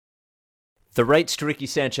The Rights to Ricky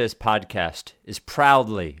Sanchez podcast is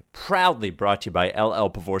proudly brought to you by LL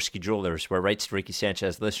Pavorsky Jewelers, where Rights to Ricky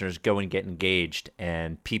Sanchez listeners go and get engaged,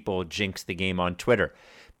 and people jinx the game on Twitter.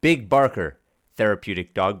 Big Barker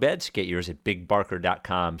Therapeutic Dog Beds. Get yours at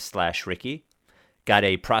bigbarker.com/Ricky. Got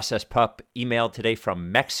a processed pup emailed today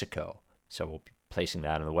from Mexico, so we'll be placing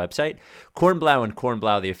that on the website. Kornblau and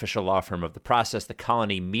Kornblau, the official law firm of The Process. The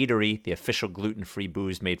Colony Meadery, the official gluten-free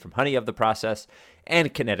booze made from honey of The Process.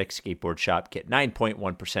 And Kinetic Skateboard Shop. Get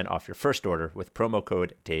 9.1% off your first order with promo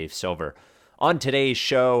code Dave Silver. On today's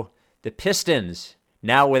show, the Pistons,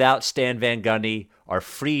 now without Stan Van Gundy, are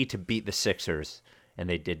free to beat the Sixers, and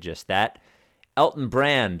they did just that. Elton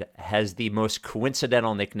Brand has the most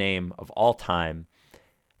coincidental nickname of all time.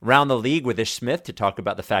 Around the league with Ish Smith to talk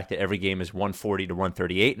about the fact that every game is 140 to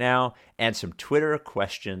 138 now, and some Twitter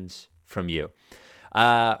questions from you.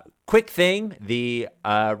 Quick thing, the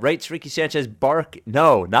Rights Ricky Sanchez bark,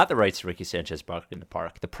 no, not the Rights Ricky Sanchez bark in the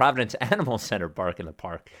park. The Providence Animal Center bark in the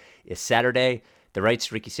park is Saturday. The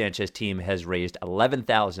Rights Ricky Sanchez team has raised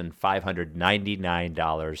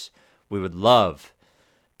 $11,599. We would love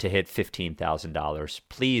to hit $15,000.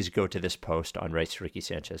 Please go to this post on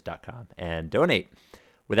rightsrickysanchez.com and donate.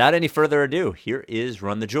 Without any further ado, here is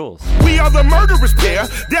Run the Jewels. We are the murderers pair.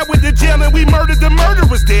 That with the jail and we murdered the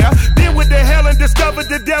murderers there. Then with the hell and discovered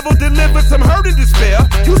the devil delivered some hurt and despair.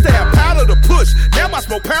 Used to have powder to push. Now I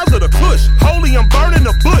smoke pounds of the kush. Holy, I'm burning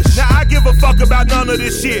the bush. Now I give a fuck about none of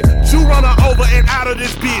this shit. You run her over and out of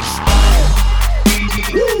this bitch.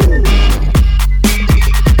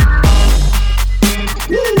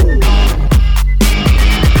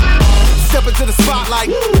 Step into the spotlight.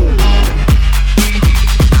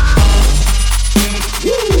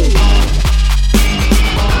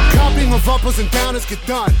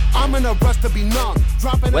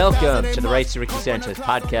 Welcome to the Rights to Ricky Sanchez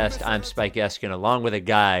podcast. I'm Spike Eskin, along with a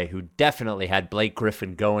guy who definitely had Blake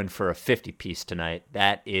Griffin going for a 50-piece tonight.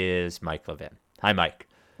 That is Mike Levin. Hi, Mike.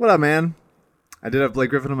 What up, man? I did have Blake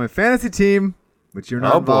Griffin on my fantasy team, which you're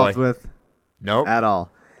not involved with. Nope. At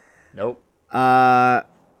all. Nope. I'm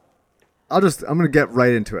gonna get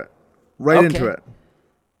right into it. Into it.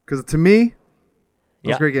 Because to me, that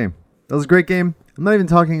was a great game. That was a great game. I'm not even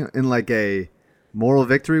talking in like a moral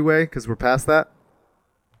victory way because we're past that.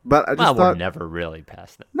 But I just thought we're never really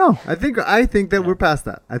past that. No, I think that we're past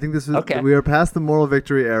that. I think we are past the moral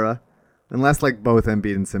victory era, unless like both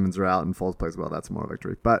Embiid and Simmons are out and Fultz plays well. That's a moral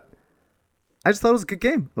victory. But I just thought it was a good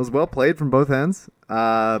game. It was well played from both ends.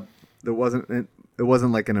 It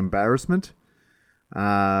wasn't like an embarrassment.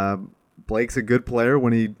 Blake's a good player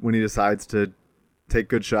when he decides to take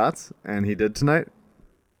good shots, and he did tonight.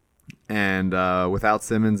 And without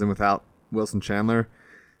Simmons and without Wilson Chandler,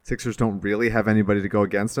 Sixers don't really have anybody to go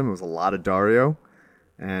against him. It was a lot of Dario.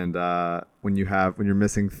 And when you're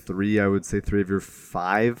missing three of your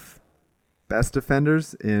five best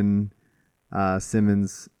defenders in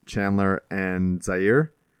Simmons, Chandler, and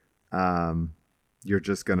Zaire, you're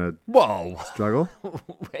just gonna struggle.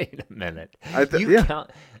 Wait a minute. Count.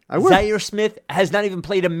 Zaire Smith has not even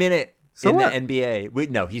played a minute in what? the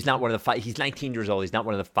NBA. No, he's not one of the five. He's 19 years old. He's not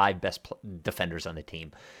one of the five best defenders on the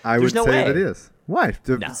team. I would say that he is. Why?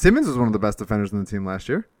 No. Simmons was one of the best defenders on the team last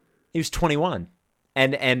year. He was 21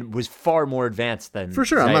 and was far more advanced than For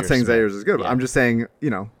sure. Zaire I'm not saying Smith. Zaire's is good, but I'm just saying,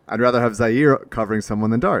 I'd rather have Zaire covering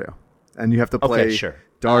someone than Dario. And you have to play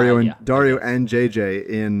Dario and JJ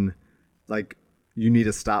in, like, you need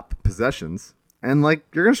to stop possessions. And, like,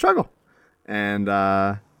 you're going to struggle. And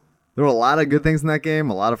there were a lot of good things in that game,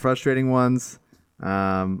 a lot of frustrating ones.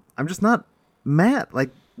 I'm just not mad.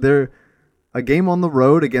 Like, they're a game on the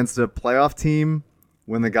road against a playoff team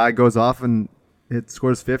when the guy goes off and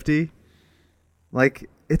scores 50. Like,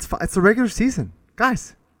 it's the regular season.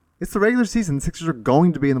 Guys, it's the regular season. The Sixers are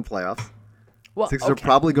going to be in the playoffs. Well, Sixers are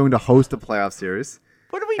probably going to host a playoff series.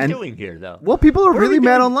 What are we doing here, though? Well, people are really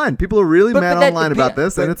mad online. People are really mad online about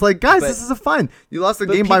this. And it's like, guys, this is a fine. You lost the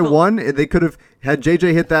game by one. They could have had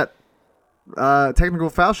JJ hit that technical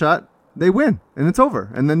foul shot. They win, and it's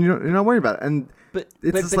over. And then you're not worried about it.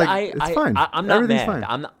 It's fine. I'm not mad. Fine.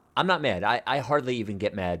 I'm not mad. I hardly even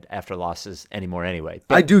get mad after losses anymore anyway.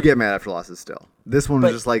 I do get mad after losses still. This one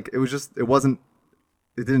was just like, it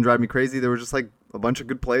didn't drive me crazy. There were just like a bunch of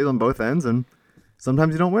good plays on both ends, and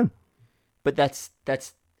sometimes you don't win. But that's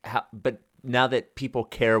how. But now that people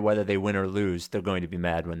care whether they win or lose, they're going to be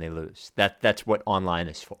mad when they lose. That's what online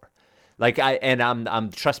is for. Like I'm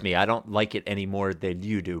trust me, I don't like it any more than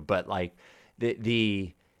you do. But like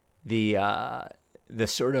the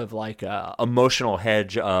sort of like emotional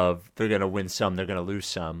hedge of they're going to win some, they're going to lose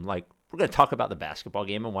some. Like, we're going to talk about the basketball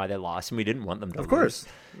game and why they lost, and we didn't want them to lose. Of course.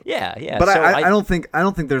 Yeah. But so I don't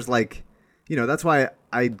think there's like, that's why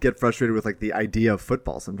I get frustrated with like the idea of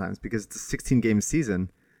football sometimes, because it's a 16-game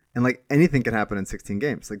season and like anything can happen in 16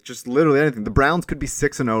 games. Like just literally anything. The Browns could be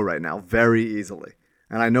 6-0 right now very easily.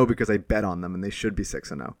 And I know because I bet on them and they should be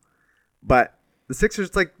 6-0. But the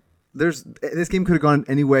Sixers, like, this game could have gone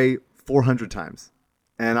any way 400 times.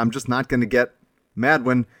 And I'm just not going to get mad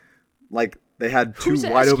when, like, they had two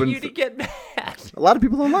wide open. Who's asking you to get mad? A lot of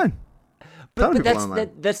people online. But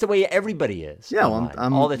that's the way everybody is. Yeah, well,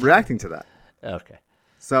 I'm reacting to that. Okay.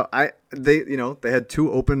 So they had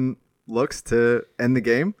two open looks to end the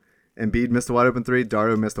game. Embiid missed a wide open three.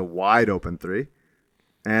 Dario missed a wide open three.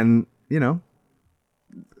 And,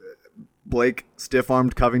 Blake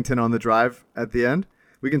stiff-armed Covington on the drive at the end.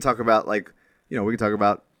 We can talk about, did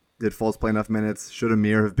Fultz play enough minutes? Should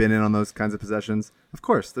Amir have been in on those kinds of possessions? Of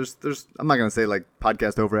course. There's I'm not going to say, like,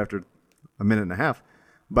 podcast over after a minute and a half.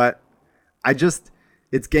 But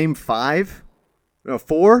it's game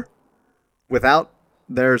 4 without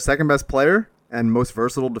their second-best player and most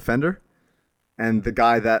versatile defender. And the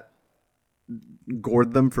guy that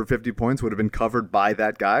gored them for 50 points would have been covered by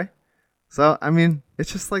that guy. So, I mean,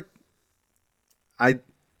 it's just like, I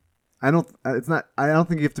don't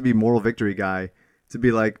think you have to be moral victory guy to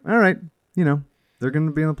be like, all right, they're going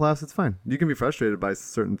to be in the playoffs. It's fine. You can be frustrated by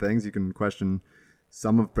certain things. You can question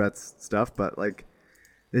some of Brett's stuff, but like,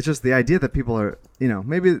 it's just the idea that people are,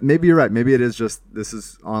 maybe you're right. Maybe it is just, this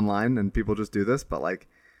is online and people just do this, but like,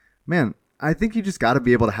 man, I think you just got to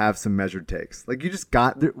be able to have some measured takes. Like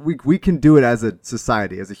we can do it as a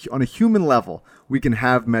society, on a human level, we can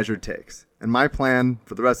have measured takes. And my plan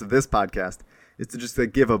for the rest of this podcast is to just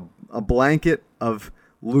give a blanket of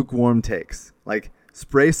lukewarm takes. Like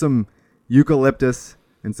spray some eucalyptus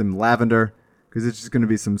and some lavender, because it's just going to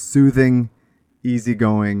be some soothing,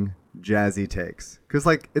 easygoing, jazzy takes. Because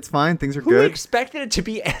like, it's fine, things are good. Who expected it to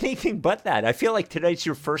be anything but that? I feel like tonight's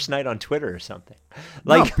your first night on Twitter or something.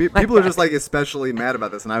 Like no, people are just like especially mad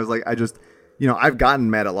about this, and I was like, I've gotten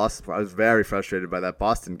mad at losses before. I was very frustrated by that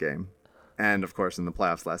Boston game, and of course in the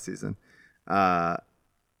playoffs last season.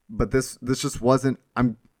 But this just wasn't.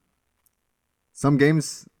 Some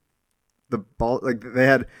games, the ball, like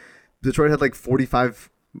Detroit had like 45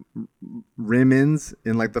 rim ins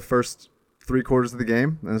in like the first 3 quarters of the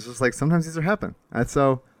game, and it's just like sometimes these are happening. And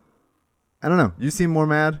so I don't know. You seem more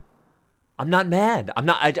mad. I'm not mad. I'm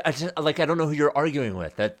not. I just like, I don't know who you're arguing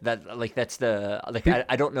with. That's the like.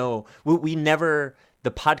 I don't know. We never.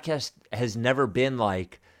 The podcast has never been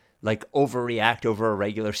like overreact over a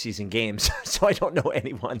regular season games. So I don't know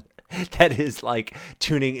anyone that is like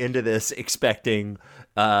tuning into this expecting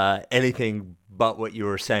anything but what you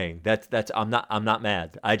were saying. That's I'm not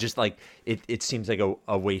mad. I just like it seems like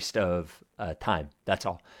a waste of time. That's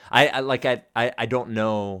all. I don't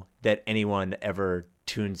know that anyone ever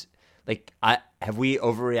tunes. Like, have we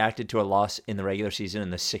overreacted to a loss in the regular season in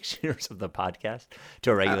the 6 years of the podcast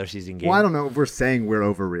to a regular season game? Well, I don't know if we're saying we're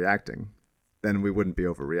overreacting. Then we wouldn't be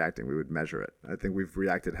overreacting. We would measure it. I think we've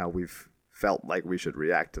reacted how we've felt like we should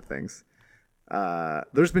react to things.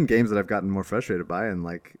 There's been games that I've gotten more frustrated by and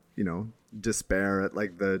like, despair at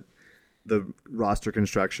like the roster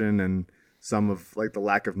construction and some of like the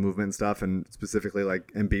lack of movement and stuff, and specifically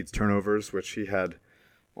like Embiid's turnovers, which he had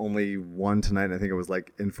only one tonight. And I think it was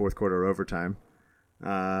like in fourth quarter overtime.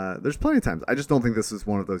 There's plenty of times. I just don't think this is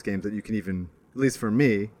one of those games that you can even, at least for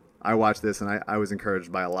me, I watched this and I was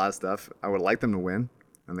encouraged by a lot of stuff. I would like them to win,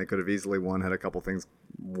 and they could have easily won had a couple things,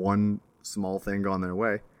 one small thing gone their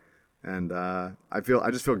way. And I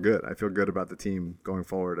just feel good. I feel good about the team going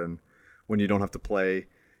forward. And when you don't have to play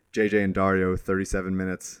JJ and Dario 37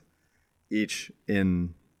 minutes each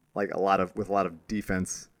in like with a lot of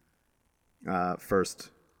defense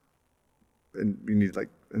first, and you need like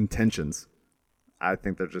intentions. I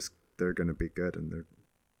think they're going to be good and they're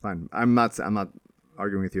fine. I'm not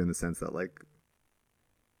arguing with you in the sense that like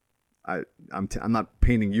I'm not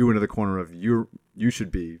painting you into the corner of you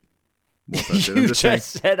should be more frustrated. You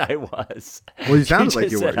just said I was. Well, you sounded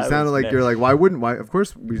like you were. You sounded like you're like, why wouldn't? Why? Of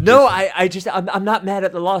course. I'm not mad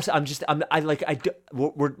at the loss.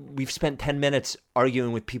 We've spent 10 minutes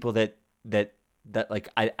arguing with people that like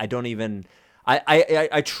I don't even.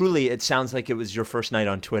 I truly, it sounds like it was your first night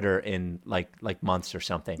on Twitter in like months or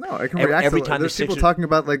something. No, I can react every time. There's people talking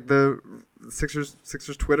about like the Sixers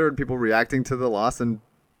Twitter and people reacting to the loss and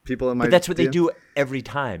people in my. But that's what they do every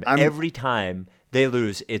time. Every time they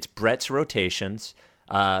lose, it's Brett's rotations,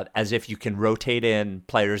 as if you can rotate in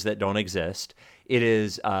players that don't exist. It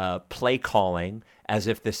is play calling, as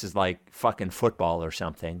if this is like fucking football or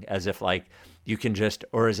something, as if like you can just,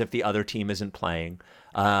 or as if the other team isn't playing.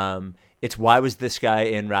 It's why was this guy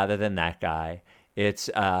in rather than that guy? It's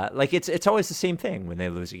like it's always the same thing when they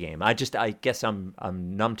lose a game. I guess I'm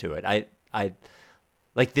numb to it. I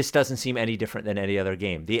like this doesn't seem any different than any other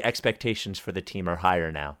game. The expectations for the team are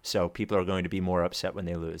higher now, so people are going to be more upset when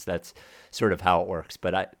they lose. That's sort of how it works.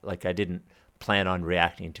 But I didn't plan on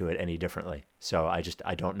reacting to it any differently. So I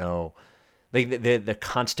don't know. Like the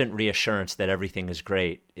constant reassurance that everything is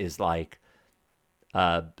great is like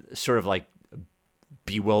sort of like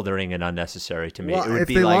bewildering and unnecessary to me. Well, it would if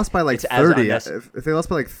be they like, lost by like 30, if they lost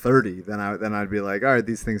by like 30, then I'd be like, all right,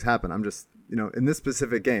 these things happen. I'm just, in this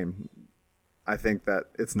specific game, I think that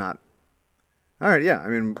it's not. All right, yeah. I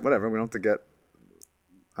mean, whatever. We don't have to get.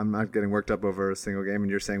 I'm not getting worked up over a single game,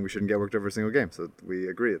 and you're saying we shouldn't get worked over a single game. So we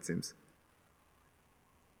agree, it seems.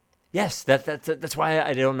 Yes, that's why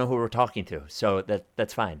I don't know who we're talking to. So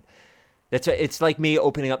that's fine. It's like me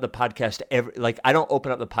opening up the podcast I don't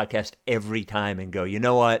open up the podcast every time and go, you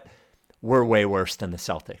know what, we're way worse than the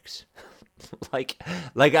Celtics. like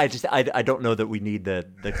I don't know that we need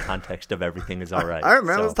the context of everything is all right. All right,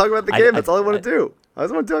 man. So let's talk about the game. That's all I want to do. I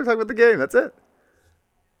just want to talk about the game. That's it.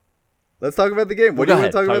 Let's talk about the game. What do you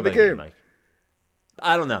want to talk about the game? Mike.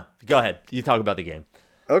 I don't know. Go ahead. You talk about the game.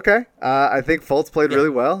 Okay. I think Fultz played really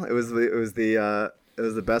well. It was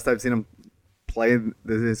the best I've seen him play in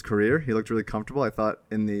his career. He looked really comfortable. I thought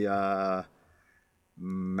in the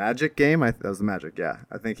Magic game, that was the Magic. Yeah,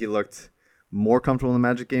 I think he looked more comfortable in the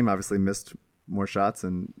Magic game. Obviously, missed more shots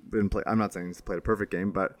and didn't play. I'm not saying he's played a perfect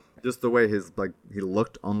game, but just the way he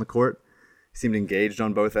looked on the court, he seemed engaged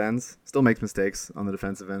on both ends. Still makes mistakes on the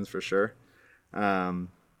defensive ends for sure,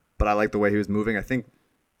 but I like the way he was moving. I think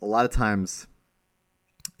a lot of times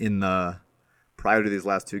prior to these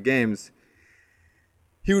last two games,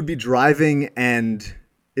 he would be driving and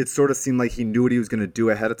it sort of seemed like he knew what he was going to do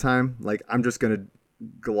ahead of time. Like, I'm just going to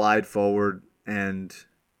glide forward and,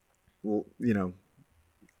 he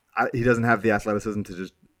doesn't have the athleticism to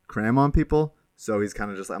just cram on people. So he's kind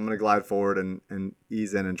of just like, I'm going to glide forward and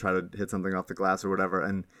ease in and try to hit something off the glass or whatever.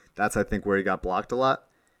 And that's, I think, where he got blocked a lot.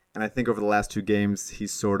 And I think over the last two games,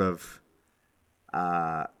 he's sort of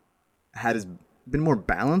been more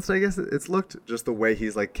balanced, I guess it's looked. Just the way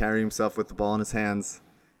he's like carrying himself with the ball in his hands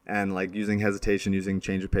and like using hesitation, using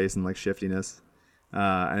change of pace and like shiftiness.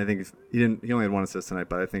 And I think he only had one assist tonight,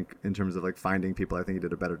 but I think in terms of like finding people, I think he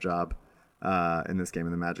did a better job in this game,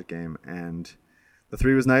 in the Magic game. And the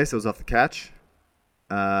three was nice. It was off the catch.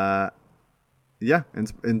 Yeah,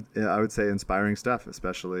 and I would say inspiring stuff,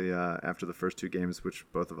 especially after the first two games, which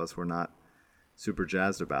both of us were not super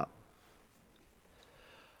jazzed about.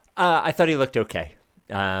 I thought he looked okay.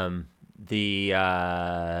 I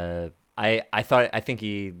think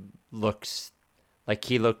he looks like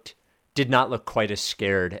did not look quite as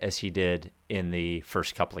scared as he did in the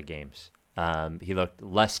first couple of games. He looked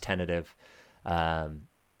less tentative.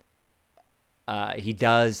 He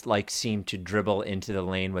does seem to dribble into the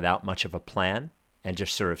lane without much of a plan and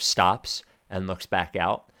just sort of stops and looks back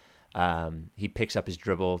out. He picks up his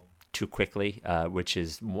dribble too quickly, which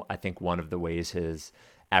is, I think, one of the ways his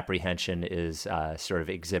apprehension is sort of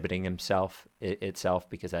exhibiting itself,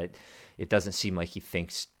 because it doesn't seem like he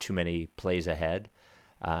thinks too many plays ahead.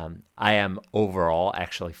 I am overall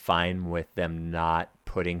actually fine with them not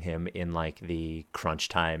putting him in the crunch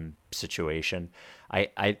time situation.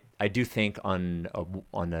 I do think on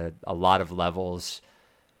a lot of levels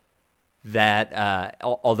that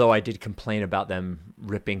although I did complain about them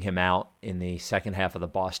ripping him out in the second half of the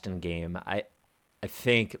Boston game, I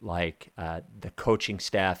think the coaching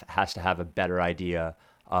staff has to have a better idea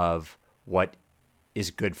of what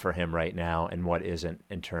is good for him right now and what isn't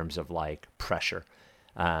in terms of pressure,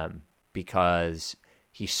 because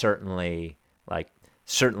he certainly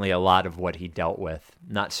a lot of what he dealt with,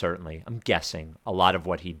 not certainly, I'm guessing a lot of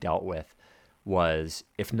what he dealt with was,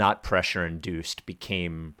 if not pressure induced,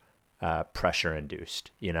 became pressure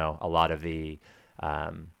induced. A lot of the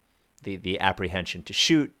apprehension to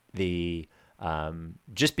shoot, the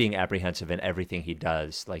just being apprehensive in everything he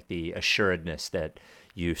does, like the assuredness that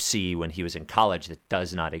you see when he was in college that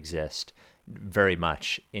does not exist very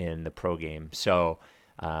much in the pro game. So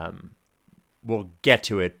we'll get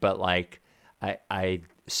to it, but I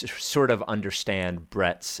sort of understand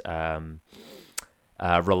Brett's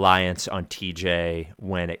reliance on TJ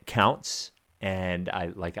when it counts, and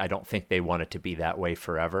I don't think they want it to be that way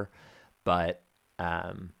forever, but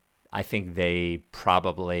I think they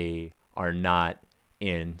probably are not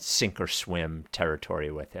in sink or swim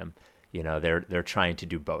territory with him. They're trying to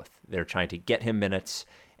do both. They're trying to get him minutes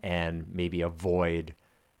and maybe avoid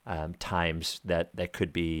times that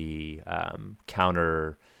could be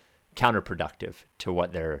counterproductive to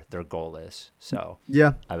what their goal is. So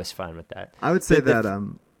yeah, I was fine with that. I would say that.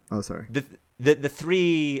 Oh, sorry. The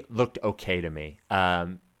three looked okay to me.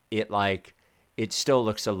 It still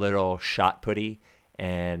looks a little shot putty,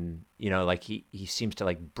 and like he seems to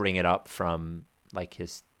like bring it up from like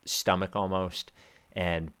his stomach almost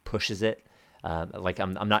and pushes it. Like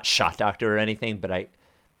I'm not shot doctor or anything, but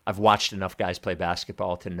I've watched enough guys play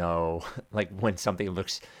basketball to know like when something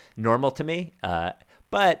looks normal to me.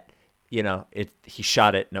 But he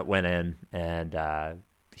shot it and it went in, and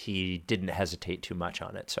he didn't hesitate too much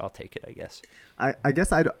on it, so I'll take it, I guess. I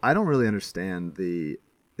guess I don't really understand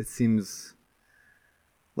it seems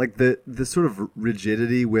like the sort of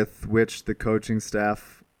rigidity with which the coaching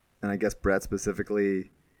staff, and I guess Brett specifically,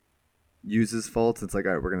 uses Fultz. It's like,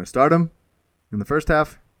 all right, we're going to start him in the first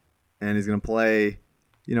half, and he's going to play,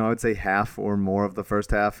 I would say half or more of the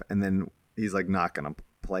first half, and then he's like not going to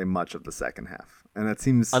play much of the second half. And that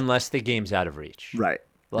seems... Unless the game's out of reach. Right.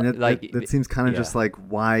 And it seems kind of just like,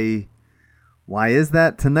 why is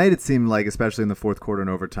that? Tonight it seemed like, especially in the fourth quarter and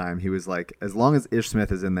overtime, he was like, as long as Ish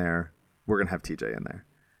Smith is in there, we're going to have TJ in there.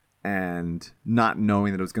 And not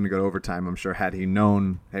knowing that it was going to go to overtime, I'm sure had he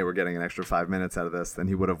known, hey, we're getting an extra 5 minutes out of this, then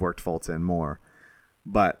he would have worked Fultz in more.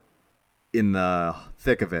 But in the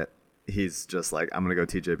thick of it, he's just like, I'm going to go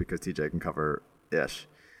TJ because TJ can cover Ish.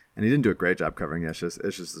 And he didn't do a great job covering Ish.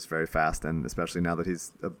 Ish is just very fast, and especially now that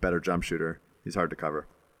he's a better jump shooter, he's hard to cover.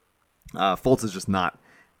 Fultz is just not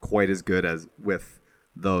quite as good as with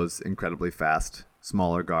those incredibly fast,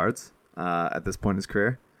 smaller guards at this point in his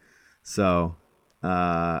career. So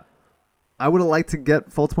I would have liked to get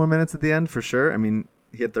Fultz more minutes at the end for sure. I mean,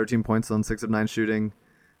 he had 13 points on 6 of 9 shooting.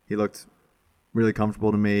 He looked really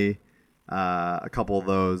comfortable to me. A couple of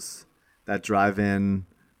those, that drive in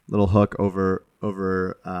little hook over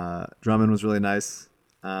Drummond was really nice.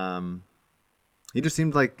 He just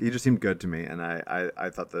seemed good to me, and I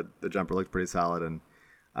thought the jumper looked pretty solid. And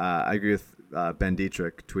I agree with Ben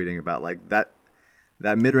Dietrich tweeting about like that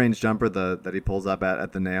mid-range jumper that he pulls up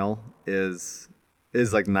at the nail is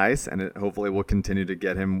like nice, and it hopefully will continue to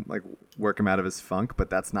get him, like, work him out of his funk. But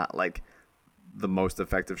that's not like the most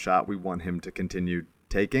effective shot we want him to continue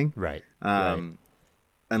taking, right?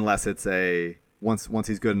 Unless it's once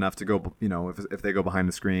he's good enough to go, if they go behind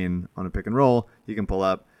the screen on a pick and roll, he can pull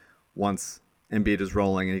up. Once Embiid is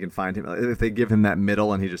rolling and he can find him, if they give him that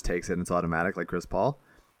middle and he just takes it and it's automatic, like Chris Paul.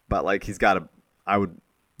 But like he's got to, I would,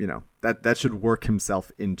 that should work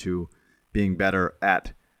himself into being better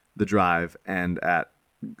at the drive and at,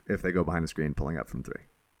 if they go behind the screen, pulling up from three.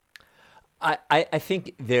 I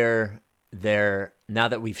think they're now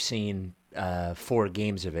that we've seen 4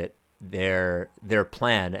 games of it, their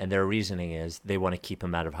plan and their reasoning is they want to keep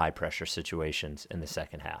him out of high pressure situations in the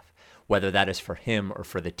second half, whether that is for him or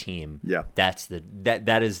for the team. Yeah, that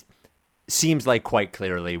seems like quite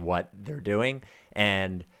clearly what they're doing.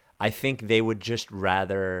 And I think they would just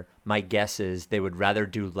rather, my guess is they would rather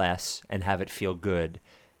do less and have it feel good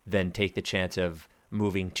than take the chance of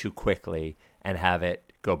moving too quickly and have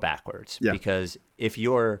it go backwards. Yeah. Because if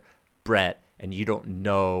you're Brett and you don't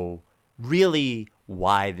know really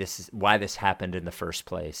why this happened in the first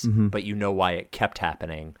place, mm-hmm. but you know why it kept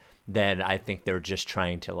happening, then I think they're just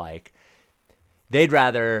trying to they'd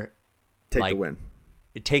rather take the win,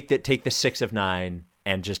 take the 6 of 9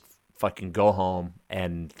 and just fucking go home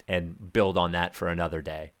and build on that for another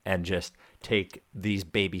day and just take these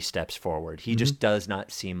baby steps forward. He mm-hmm. just does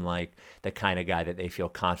not seem like the kind of guy that they feel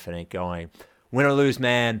confident going, win or lose,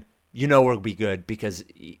 man, we'll be good, because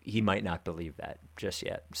he might not believe that just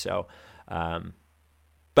yet. So,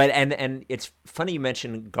 but it's funny you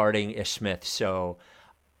mentioned guarding Ish Smith. So,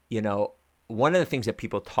 one of the things that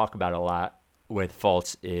people talk about a lot with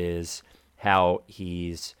Fultz is how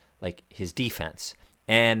he's like his defense.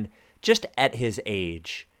 And just at his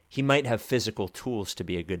age, he might have physical tools to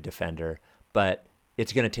be a good defender, but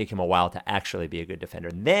it's going to take him a while to actually be a good defender.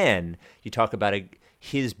 And then you talk about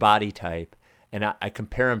his body type, and I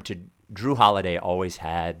compare him to Drew Holiday. Always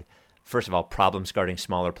had, first of all, problems guarding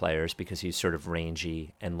smaller players because he's sort of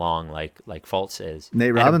rangy and long like Fultz is.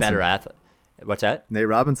 Nate Robinson. And a better athlete. What's that? Nate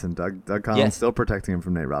Robinson. Doug Collins still protecting him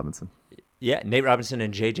from Nate Robinson. Yeah, Nate Robinson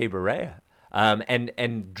and J.J. Barea.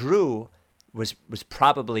 And Drew was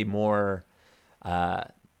probably more,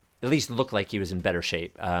 at least looked like he was in better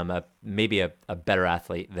shape, maybe a better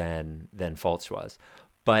athlete than Fultz was,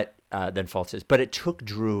 but than Fultz is. But it took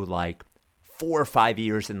Drew like 4 or 5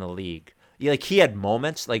 years in the league. He had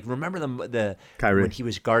moments, like remember the Kyrie, when he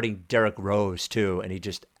was guarding Derrick Rose too, and he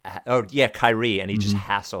just Kyrie, and he just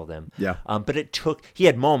hassled him. Yeah. But he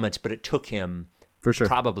had moments, but it took him for sure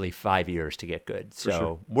probably 5 years to get good.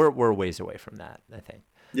 So we're ways away from that, I think.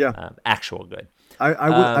 Yeah. Actual good.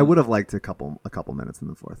 I would have liked a couple minutes in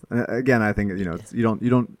the fourth. Again, I think you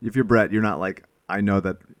don't if you're Brett, you're not like, I know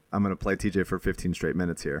that I'm going to play TJ for 15 straight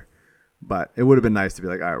minutes here, but it would have been nice to be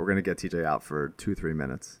like, all right, we're going to get TJ out for 2-3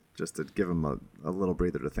 minutes just to give him a little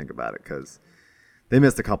breather to think about it, because they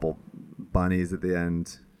missed a couple bunnies at the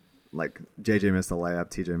end. Like JJ missed a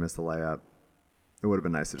layup, TJ missed a layup. It would have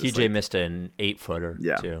been nice to just TJ missed an 8-footer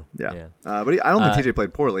too. Yeah. But I don't think TJ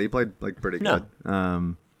played poorly. He played pretty good.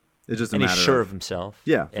 It's just he's sure of himself.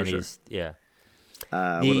 Yeah, for sure. Would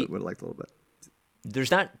have liked a little bit.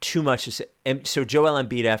 There's not too much to say. And so Joel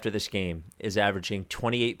Embiid after this game is averaging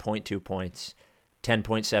 28.2 points,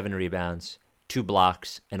 10.7 rebounds, 2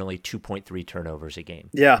 blocks, and only 2.3 turnovers a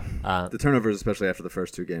game. Yeah. The turnovers, especially after the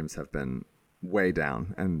first 2 games, have been way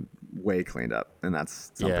down and way cleaned up. And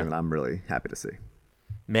that's something that I'm really happy to see.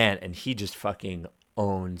 Man, and he just fucking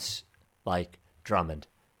owns, like, Drummond.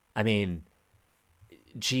 I mean,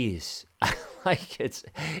 geez. Like,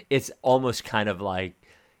 it's almost kind of like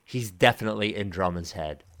he's definitely in Drummond's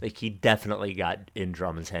head. Like, he definitely got in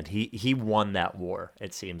Drummond's head. He won that war,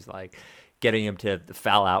 it seems like. Getting him to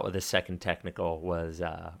foul out with a second technical was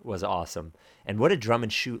awesome. And what did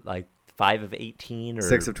Drummond shoot? Like 5 of 18 or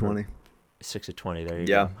 6 of 20? 6 of 20. There you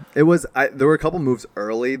go. Yeah, it was. There were a couple moves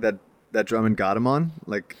early that Drummond got him on,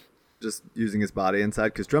 like just using his body inside,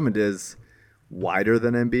 because Drummond is wider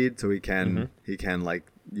than Embiid, so he can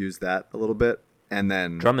like use that a little bit. And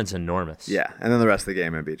then Drummond's enormous. Yeah, and then the rest of the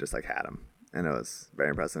game, Embiid just like had him, and it was very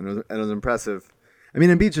impressive. And it was impressive. I mean,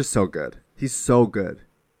 Embiid's just so good. He's so good.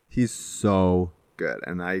 He's so good.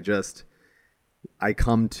 And I've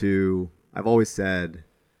always said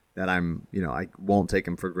that I won't take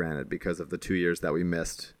him for granted because of the 2 years that we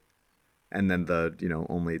missed, and then the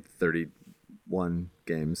only 31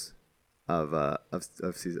 games of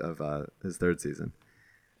his third season.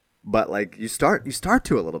 But like you start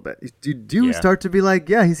to a little bit. You start to be like,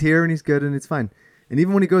 yeah, he's here and he's good and it's fine. And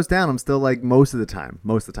even when he goes down, I'm still like most of the time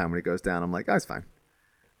when he goes down, I'm like, oh, it's fine.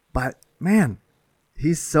 But man,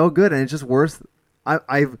 he's so good, and it's just worse.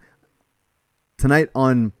 I've tonight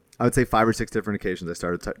on, I would say 5 or 6 different occasions, I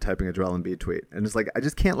started typing a Joel Embiid tweet, and it's like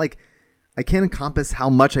I can't encompass how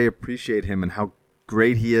much I appreciate him and how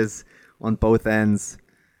great he is on both ends.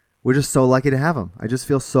 We're just so lucky to have him. I just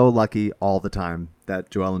feel so lucky all the time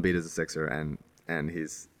that Joel Embiid is a Sixer and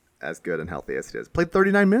he's as good and healthy as he is. Played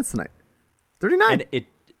 39 minutes tonight. 39. And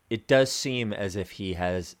it does seem as if he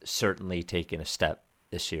has certainly taken a step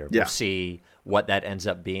this year. We'll see what that ends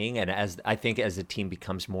up being, and as the team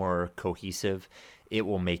becomes more cohesive, it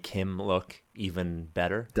will make him look even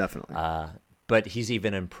better. Definitely. But he's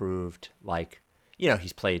even improved. Like,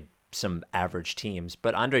 he's played some average teams,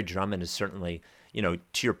 but Andre Drummond is certainly, to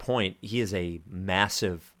your point, he is a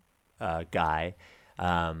massive guy.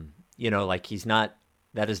 Like he's not.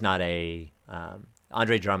 That is not a.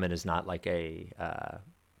 Andre Drummond is not like a.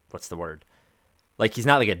 What's the word? Like, he's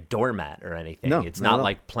not like a doormat or anything. No, it's not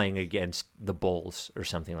like playing against the Bulls or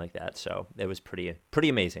something like that. So it was pretty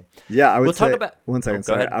amazing. Yeah, I would say. Talk about, one second,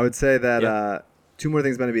 sorry. I would say that 2 more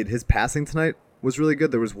things about Embiid. His passing tonight was really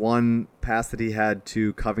good. There was one pass that he had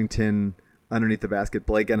to Covington underneath the basket.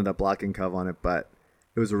 Blake ended up blocking Cov on it, but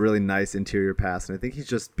it was a really nice interior pass. And I think he's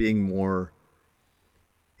just being more.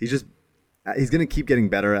 He's going to keep getting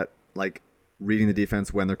better at like reading the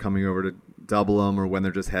defense when they're coming over to double him, or when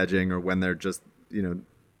they're just hedging, or when they're just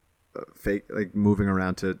fake, like moving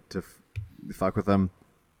around to fuck with them.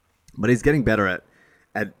 But he's getting better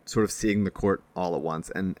at sort of seeing the court all at once,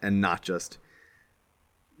 and not just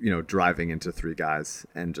driving into 3 guys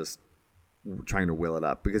and just trying to will it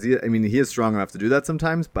up, because he is strong enough to do that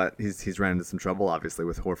sometimes, but he's ran into some trouble, obviously,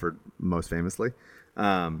 with Horford most famously.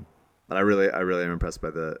 But I really am impressed by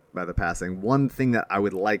the passing. One thing that I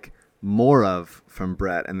would like more of from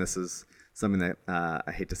Brett, and this is something that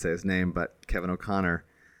I hate to say his name, but Kevin O'Connor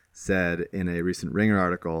said in a recent Ringer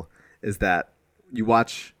article, is that you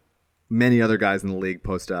watch many other guys in the league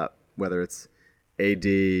post up, whether it's AD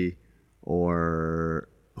or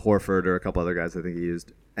Horford or a couple other guys I think he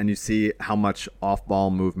used, and you see how much off-ball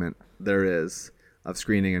movement there is of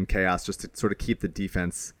screening and chaos just to sort of keep the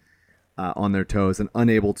defense on their toes, and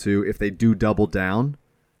unable to, if they do double down,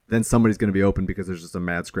 then somebody's going to be open because there's just a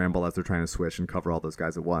mad scramble as they're trying to switch and cover all those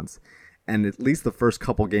guys at once. And at least the first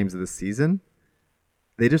couple games of this season,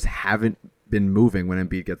 they just haven't been moving when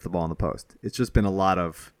Embiid gets the ball in the post. It's just been a lot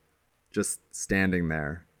of just standing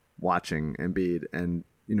there watching Embiid, and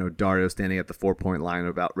Dario standing at the 4-point line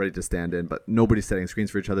about ready to stand in, but nobody's setting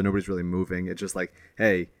screens for each other. Nobody's really moving. It's just like,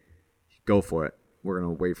 hey, go for it. We're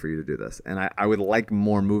going to wait for you to do this. And I would like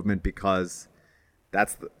more movement, because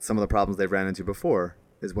that's some of the problems they've ran into before,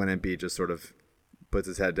 is when Embiid just sort of puts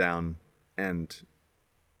his head down and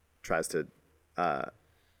tries to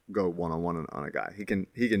go one-on-one on a guy. He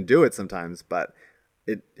can do it sometimes, but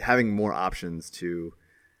having more options to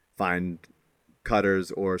find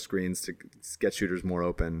cutters or screens to get shooters more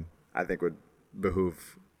open, I think would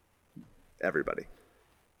behoove everybody.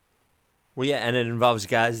 Well, yeah, and it involves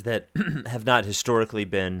guys that have not historically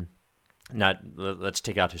been, let's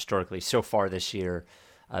take out historically, so far this year,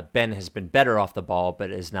 Ben has been better off the ball, but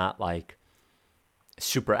is not like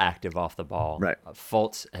super active off the ball. Right.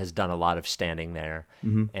 Fultz has done a lot of standing there,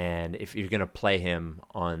 mm-hmm. and if you're going to play him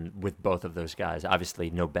with both of those guys, obviously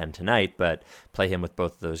no Ben tonight, but play him with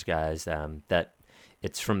both of those guys, that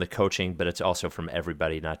it's from the coaching, but it's also from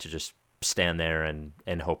everybody not to just stand there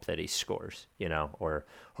and hope that he scores, or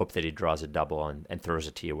hope that he draws a double and throws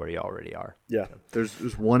it to you where you already are. Yeah, so.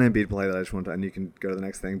 There's one Embiid play that I just want to, and you can go to the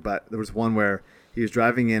next thing, but there was one where he was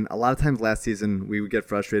driving in. A lot of times last season, we would get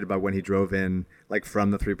frustrated by when he drove in, like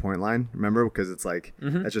from the 3-point line. Remember, because it's like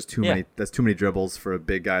that's just too many. That's too many dribbles for a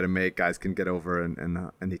big guy to make. Guys can get over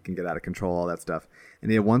and he can get out of control, all that stuff.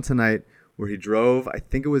 And he had one tonight where he drove. I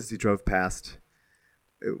think he drove past.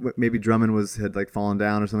 Maybe Drummond had like fallen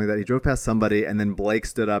down or something like that. He drove past somebody, and then Blake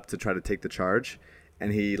stood up to try to take the charge,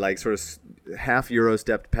 and he like sort of half Euro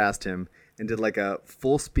stepped past him and did like a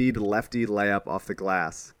full speed lefty layup off the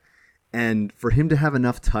glass. And for him to have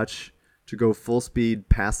enough touch to go full speed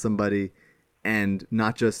past somebody and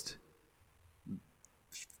not just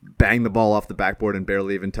bang the ball off the backboard and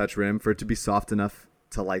barely even touch rim, for it to be soft enough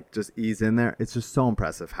to like just ease in there, it's just so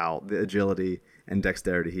impressive how the agility and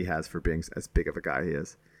dexterity he has for being as big of a guy he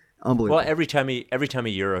is. Unbelievable. Well, every time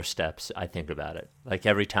he Euro steps, I think about it. Like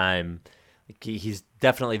every time, he's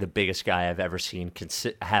definitely the biggest guy I've ever seen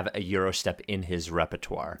have a Euro step in his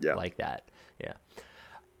repertoire like that.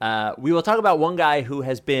 Yeah. We will talk about one guy who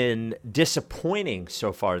has been disappointing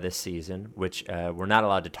so far this season, which we're not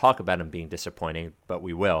allowed to talk about him being disappointing, but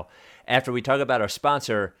we will. After we talk about our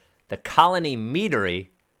sponsor, the Colony Meadery.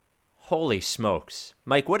 Holy smokes.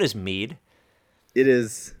 Mike, what is mead? It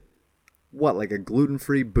is, like a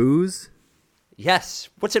gluten-free booze? Yes.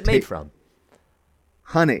 What's it made from?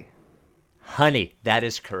 Honey. Honey, that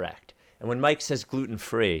is correct. And when Mike says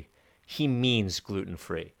gluten-free, he means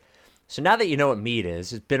gluten-free. So now that you know what mead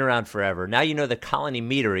is, it's been around forever. Now you know the Colony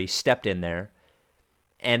Meadery stepped in there,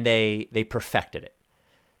 and they perfected it.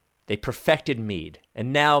 They perfected mead.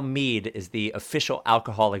 And now mead is the official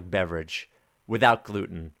alcoholic beverage without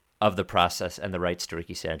gluten of the Process and the Rights to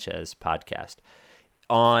Ricky Sanchez podcast.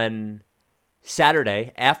 On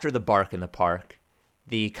Saturday, after the Bark in the Park,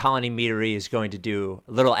 the Colony Meadery is going to do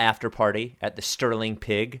a little after party at the Sterling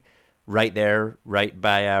Pig right there, right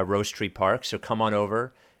by Rose Tree Park. So come on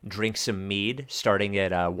over, drink some mead starting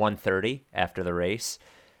at 1:30 after the race.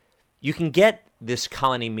 You can get this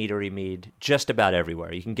Colony Meadery mead just about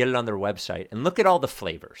everywhere. You can get it on their website and look at all the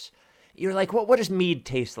flavors. You're like, what does mead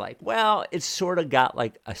taste like? Well, it's sort of got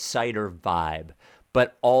like a cider vibe,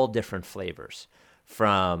 but all different flavors,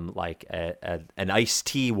 from like an iced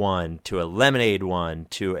tea one to a lemonade one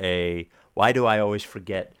to why do I always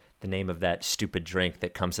forget the name of that stupid drink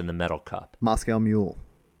that comes in the metal cup? Moscow Mule.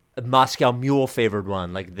 A Moscow Mule flavored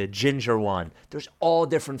one, like the ginger one. There's all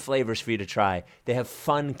different flavors for you to try. They have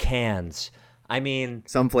fun cans. I mean,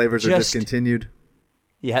 some flavors are discontinued.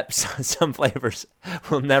 Yep, some flavors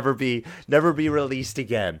will never be released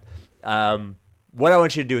again. What I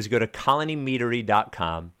want you to do is go to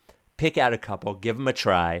colonymeadery.com, pick out a couple, give them a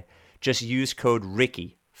try. Just use code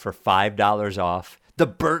Ricky for $5 off. The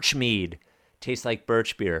Birch Mead tastes like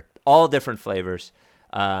birch beer, all different flavors.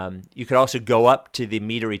 You could also go up to the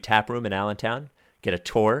Meadery Tap Room in Allentown, get a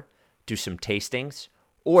tour, do some tastings,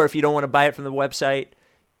 or if you don't want to buy it from the website,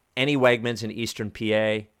 any Wegmans in Eastern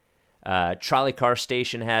PA. Trolley Car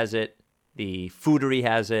Station has it. The Foodery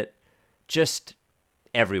has it. Just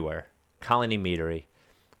everywhere. Colony Meadery.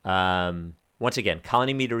 Once again,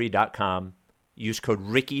 colonymeadery.com. Use code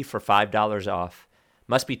Ricky for $5 off.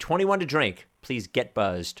 Must be 21 to drink. Please get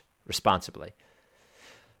buzzed responsibly.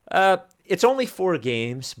 It's only 4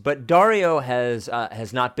 games, but Dario has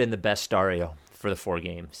not been the best Dario for the 4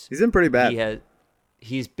 games. He's been pretty bad.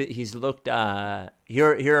 He's looked.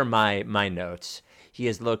 Here are my notes. He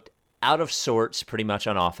has looked out of sorts pretty much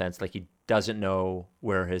on offense, like he doesn't know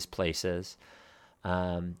where his place is.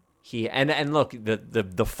 Look,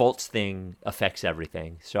 the Fultz thing affects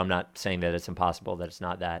everything. So I'm not saying that it's impossible, that it's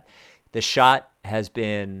not that. The shot has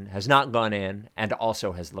not gone in, and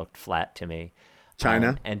also has looked flat to me.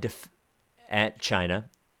 China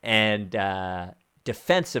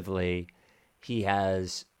defensively, he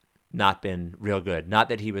has not been real good. Not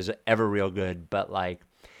that he was ever real good, but like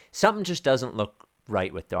something just doesn't look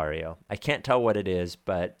right with Dario. I can't tell what it is,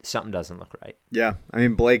 but something doesn't look right. Yeah, I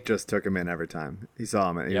mean, Blake just took him in every time he saw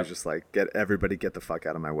him, and he was just like, "Get the fuck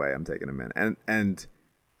out of my way! I'm taking him in," and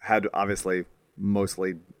had obviously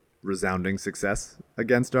mostly resounding success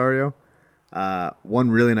against Dario. One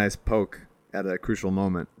really nice poke at a crucial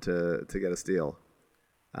moment to get a steal.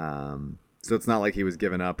 So it's not like he was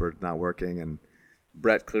giving up or not working, and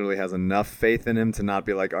Brett clearly has enough faith in him to not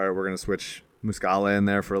be like, all right, we're going to switch Muscala in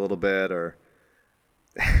there for a little bit, or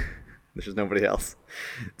there's just nobody else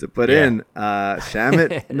to put in.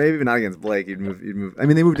 Shamit, maybe not against Blake. You'd move. I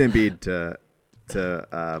mean, they moved Embiid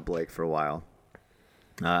to Blake for a while.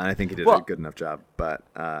 And I think he did a good enough job, but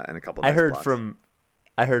and a couple. I heard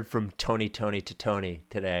from Tony to Tony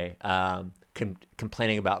today,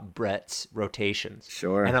 complaining about Brett's rotations.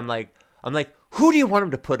 Sure. And I'm like, who do you want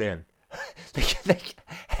him to put in? like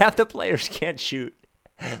half the players can't shoot.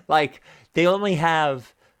 Like they only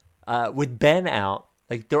have, with Ben out,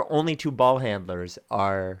 like their only two ball handlers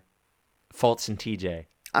are Fultz and TJ.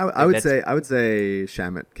 I would say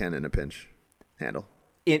Shamit can in a pinch handle.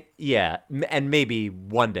 And maybe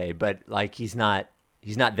one day, but like he's not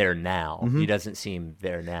there now. Mm-hmm. He doesn't seem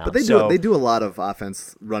there now. But they do a lot of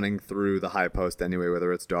offense running through the high post anyway,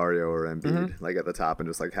 whether it's Dario or Embiid, like at the top, and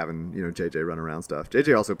just like having JJ run around stuff.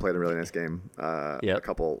 JJ also played a really nice game. A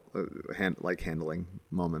couple handling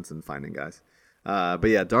moments and finding guys. But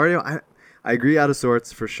yeah, Dario, I agree, out of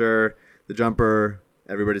sorts for sure. The jumper,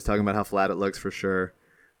 everybody's talking about how flat it looks for sure.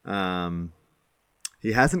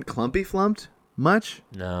 He hasn't clumpy flumped much.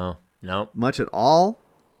 No. Much at all.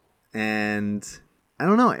 And I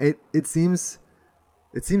don't know. It seems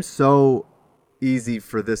so easy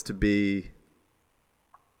for this to be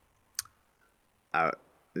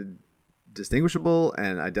distinguishable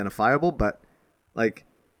and identifiable, but like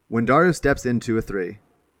when Dario steps into a three,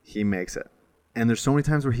 he makes it. And there's so many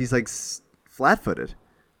times where he's like flat-footed,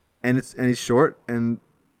 and he's short, and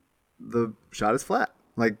the shot is flat.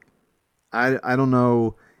 Like I don't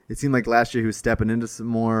know. It seemed like last year he was stepping into some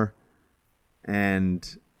more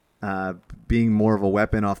and being more of a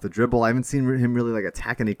weapon off the dribble. I haven't seen him really like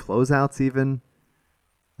attack any closeouts even.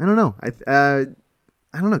 I don't know. I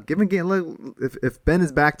don't know. Give him a game. If Ben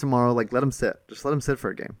is back tomorrow, like let him sit. Just let him sit for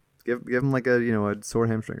a game. Give him like a sore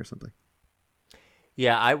hamstring or something.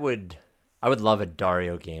 Yeah, I would love a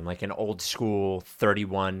Dario game, like an old school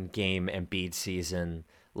 31 game Embiid season,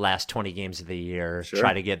 last 20 games of the year. Sure.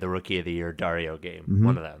 Try to get the Rookie of the Year Dario game. Mm-hmm.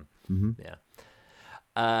 One of them. Mm-hmm.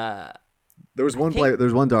 Yeah. There was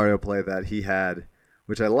one Dario play that he had,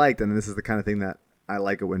 which I liked, and this is the kind of thing that I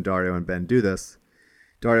like it when Dario and Ben do this.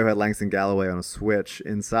 Dario had Langston Galloway on a switch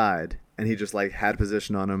inside, and he just like had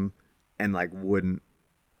position on him and like wouldn't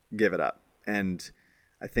give it up. And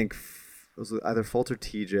I think it was either Fultz or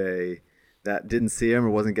TJ that didn't see him or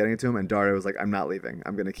wasn't getting it to him, and Dario was like, I'm not leaving.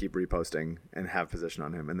 I'm going to keep reposting and have position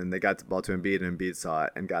on him. And then they got the ball to Embiid, and Embiid saw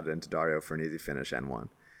it and got it into Dario for an easy finish and won.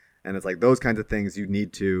 And it's like those kinds of things you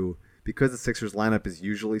need to, because the Sixers lineup is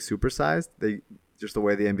usually supersized, just the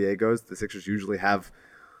way the NBA goes, the Sixers usually have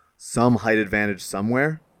some height advantage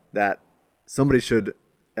somewhere that somebody should,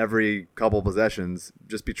 every couple possessions,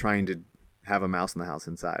 just be trying to have a mouse in the house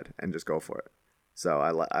inside and just go for it. So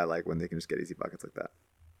I like when they can just get easy buckets like that.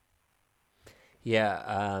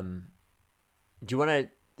 Yeah. Do you want to?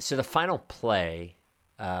 So the final play,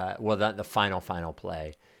 not the final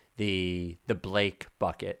play, the Blake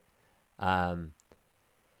bucket.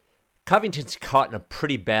 Covington's caught in a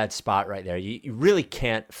pretty bad spot right there. You really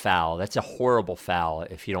can't foul. That's a horrible foul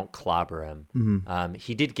if you don't clobber him. Mm-hmm.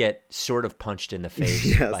 He did get sort of punched in the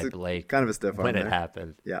face by Blake. Kind of a stiff arm when there. It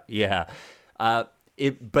happened. Yeah.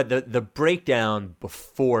 But the breakdown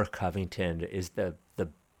before Covington is the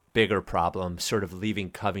bigger problem, sort of leaving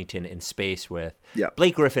Covington in space with. Yeah.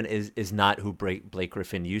 Blake Griffin is not who Blake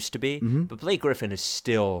Griffin used to be, mm-hmm. but Blake Griffin is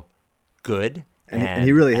still good. And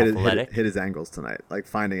he really hit his angles tonight, like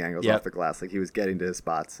finding angles off the glass. Like he was getting to his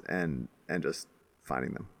spots and just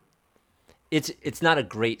finding them. It's not a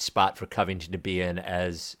great spot for Covington to be in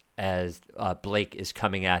as Blake is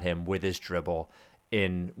coming at him with his dribble.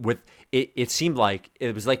 It seemed like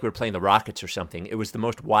it was like we were playing the Rockets or something. It was the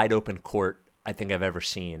most wide open court I think I've ever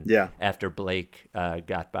seen. Yeah. After Blake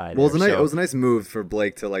got by. Well, it was a nice move for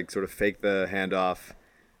Blake to like sort of fake the handoff,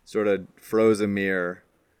 sort of froze Amir.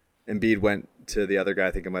 Embiid went to the other guy,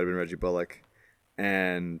 I think it might have been Reggie Bullock,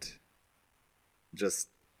 and just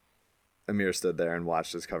Amir stood there and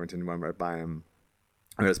watched as Covington went right by him,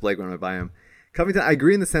 or as Blake went right by him. Covington, I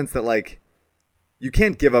agree in the sense that like you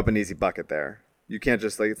can't give up an easy bucket there. You can't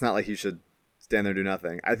just like, it's not like he should stand there and do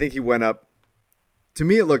nothing. I think he went up. To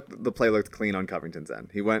me, the play looked clean on Covington's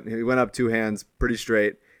end. He went up two hands pretty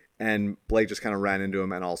straight and Blake just kind of ran into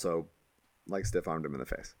him and also like stiff armed him in the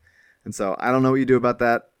face. And so I don't know what you do about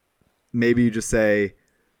that. Maybe you just say,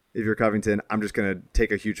 if you're Covington, I'm just going to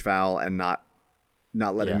take a huge foul and not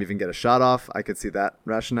let him even get a shot off. I could see that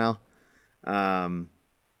rationale.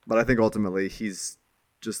 But I think ultimately he's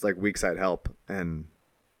just like weak side help, and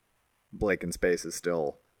Blake in space is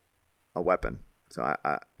still a weapon. So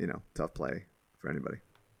I tough play for anybody.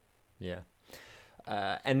 Yeah.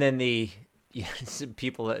 And then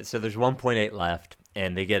people. So there's 1.8 left,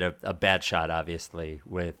 and they get a bad shot, obviously,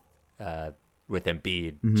 with Embiid.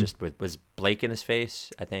 Mm-hmm. Just was Blake in his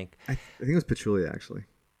face, I think. I think it was Pachulia, actually.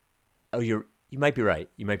 Oh, you might be right.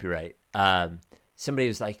 Somebody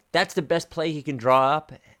was like, "That's the best play he can draw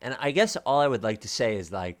up," and I guess all I would like to say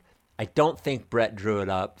is like, I don't think Brett drew it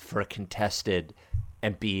up for a contested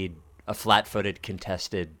Embiid, a flat-footed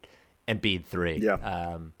contested Embiid three.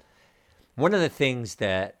 Yeah. One of the things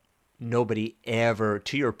that nobody ever,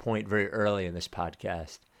 to your point very early in this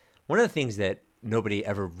podcast, one of the things that nobody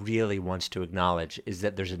ever really wants to acknowledge is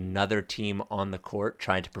that there's another team on the court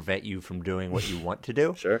trying to prevent you from doing what you want to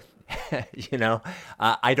do. Sure.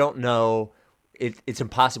 I don't know. It's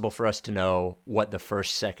impossible for us to know what the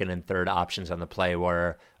first, second, and third options on the play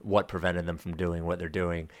were, what prevented them from doing what they're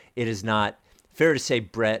doing. It is not fair to say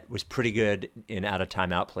Brett was pretty good in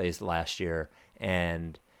out-of-timeout plays last year,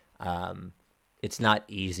 and it's not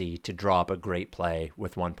easy to draw up a great play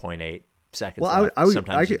with 1.8 seconds left. I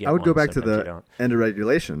would go back to the end of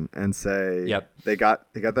regulation and say they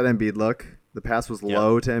got that Embiid look. The pass was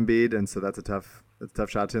low to Embiid, and so that's a tough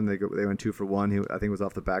shot to him. They went 2 for 1. I think was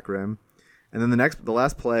off the back rim. And then the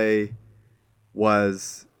last play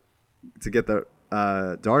was to get the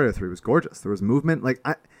Dario 3 was gorgeous. There was movement. Like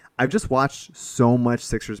I've just watched so much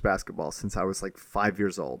Sixers basketball since I was like 5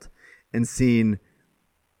 years old, and seen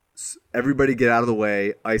everybody get out of the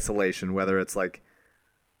way, isolation, whether it's like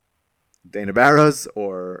Dana Barros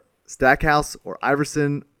or Stackhouse or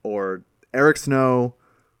Iverson or Eric Snow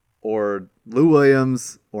or Lou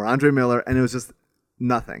Williams or Andre Miller, and it was just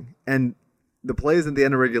nothing. And the plays at the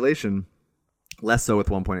end of regulation, less so with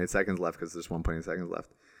 1.8 seconds left because there's 1.8 seconds left.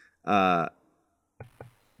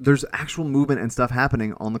 There's actual movement and stuff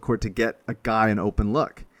happening on the court to get a guy an open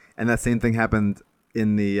look. And that same thing happened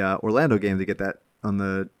in the Orlando game to get that on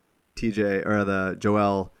the TJ or the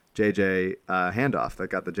Joel JJ handoff that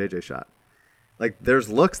got the JJ shot. Like there's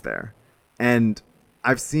looks there. And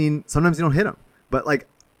I've seen, sometimes you don't hit them, but like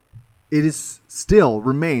it is still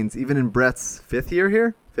remains, even in Brett's fifth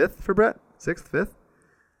for Brett, fifth.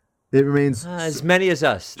 It remains as many as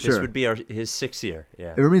us. Sure. This would be his 6th year.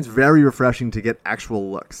 Yeah, it remains very refreshing to get actual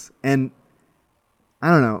looks, and I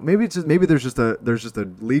don't know. Maybe there's just a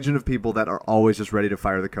legion of people that are always just ready to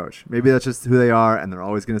fire the coach. Maybe that's just who they are, and they're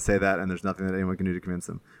always going to say that, and there's nothing that anyone can do to convince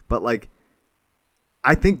them. But like,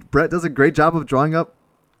 I think Brett does a great job of drawing up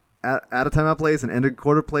out of timeout plays and end of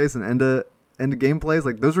quarter plays and end of game plays.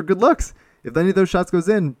 Like those are good looks. If any of those shots goes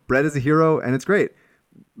in, Brett is a hero, and it's great.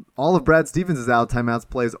 All of Brad Stevens' out timeouts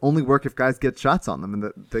plays only work if guys get shots on them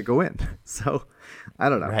and they go in. So I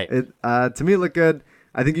don't know. Right. To me, it looked good.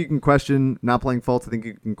 I think you can question not playing Fultz. I think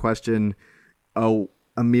you can question,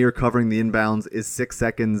 Amir covering the inbounds. Is 6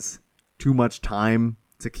 seconds too much time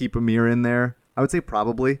to keep Amir in there? I would say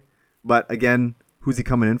probably. But again, who's he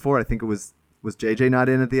coming in for? I think it was JJ not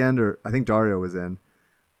in at the end, or I think Dario was in.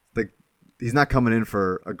 Like he's not coming in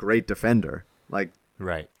for a great defender. Like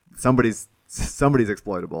right. Somebody's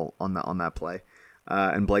exploitable on that play,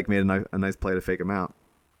 and Blake made a nice play to fake him out,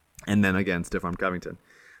 and then again stiff arm Covington,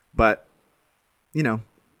 but and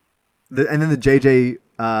then the JJ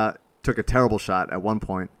took a terrible shot at one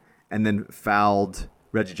point, and then fouled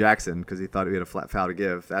Reggie Jackson because he thought he had a flat foul to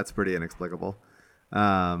give. That's pretty inexplicable,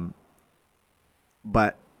 but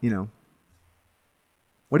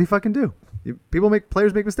what do you fucking do?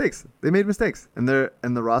 Players make mistakes. They made mistakes, and the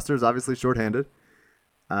roster is obviously shorthanded.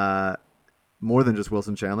 More than just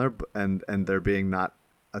Wilson Chandler, and there being not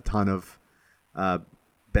a ton of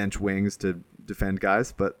bench wings to defend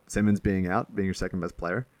guys, but Simmons being out, being your second best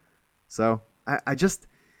player. So it's just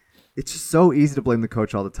so easy to blame the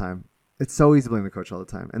coach all the time.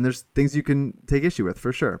 And there's things you can take issue with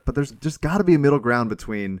for sure, but there's just got to be a middle ground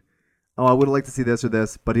between, I would have liked to see this or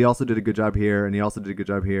this, but he also did a good job here, and he also did a good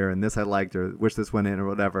job here, and this I liked, or wish this went in, or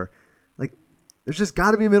whatever. Like, there's just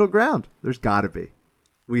got to be a middle ground. There's got to be.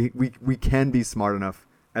 We can be smart enough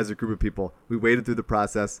as a group of people. We waded through the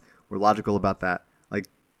process. We're logical about that. Like,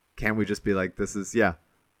 can't we just be like, this is,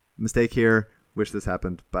 mistake here, wish this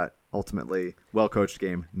happened, but ultimately, well-coached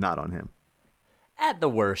game, not on him. At the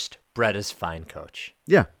worst, Brett is fine, coach.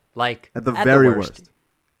 Yeah. Like, at the very worst.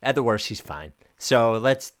 At the worst, he's fine. So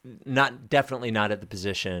let's definitely not at the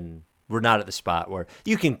position. We're not at the spot where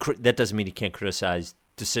you can. That doesn't mean you can't criticize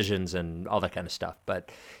decisions and all that kind of stuff.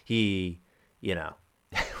 But we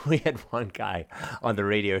had one guy on the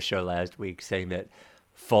radio show last week saying that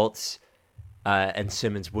Fultz and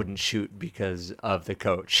Simmons wouldn't shoot because of the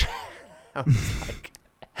coach. I was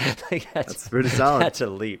like that's pretty solid. That's a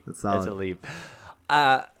leap. That's solid. That's a leap.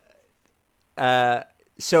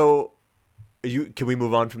 So. Can we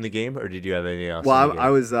move on from the game, or did you have anything else? Well,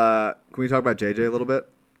 I was. Can we talk about JJ a little bit?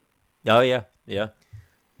 Oh yeah.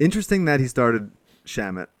 Interesting that he started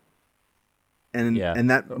Shamet, and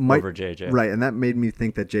that might over JJ, right? And that made me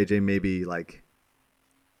think that JJ maybe like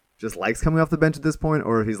just likes coming off the bench at this point,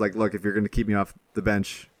 or if he's like, look, if you're going to keep me off the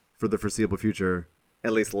bench for the foreseeable future,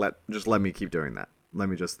 at least let me keep doing that. Let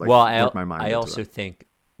me just work my mind. I also think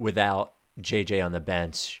without JJ on the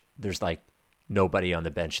bench, there's like nobody on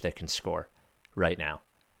the bench that can score right now.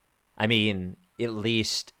 I mean, at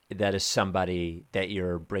least that is somebody that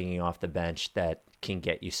you're bringing off the bench that can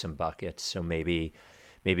get you some buckets. So maybe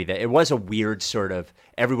that it was a weird sort of,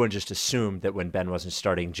 everyone just assumed that when Ben wasn't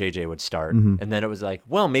starting, JJ would start. Mm-hmm. And then it was like,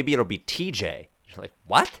 well, maybe it'll be TJ. You're like,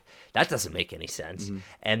 what? That doesn't make any sense. Mm-hmm.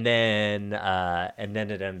 And then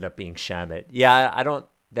it ended up being Shamet. Yeah,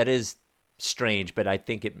 that is strange, but I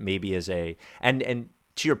think it maybe is and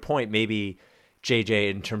to your point, maybe JJ,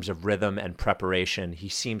 in terms of rhythm and preparation, he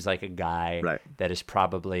seems like a guy that is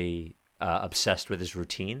probably obsessed with his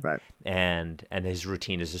routine, right? And his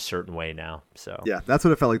routine is a certain way now. So yeah, that's what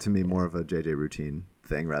it felt like to me, more of a JJ routine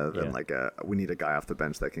thing rather than like we need a guy off the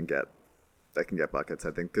bench that can get buckets.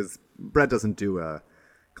 I think because Brett doesn't do a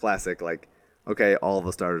classic like, okay, all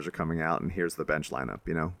the starters are coming out and here's the bench lineup.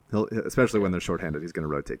 He'll especially when they're shorthanded, he's going to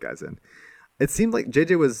rotate guys in. It seemed like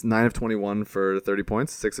JJ was 9 of 21 for 30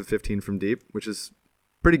 points, 6 of 15 from deep, which is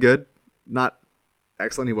pretty good. Not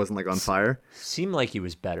excellent. He wasn't like on fire. Seemed like he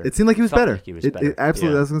was better. It seemed like he was better. Like he was better.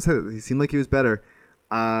 Absolutely. I was going to say that. He seemed like he was better.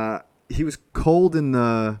 He was cold in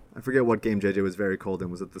I forget what game JJ was very cold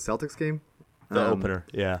in. Was it the Celtics game? The opener,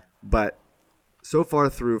 yeah. But so far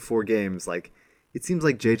through 4 games, like it seems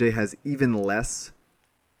like JJ has even less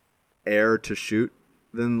air to shoot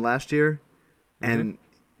than last year. Mm-hmm. And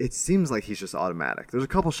it seems like he's just automatic. There's a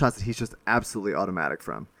couple shots that he's just absolutely automatic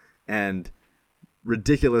from. And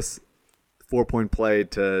ridiculous 4-point play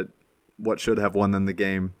to what should have won them the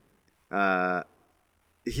game.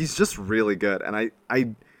 He's just really good. And I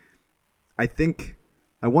think,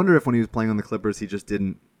 I wonder if when he was playing on the Clippers, they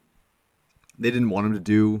didn't want him to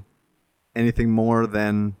do anything more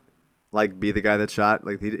than like be the guy that shot.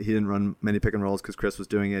 Like he didn't run many pick and rolls because Chris was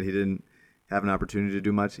doing it. He didn't have an opportunity to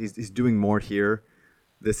do much. He's doing more here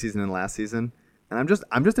this season and last season, and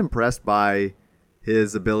I'm just impressed by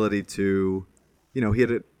his ability to,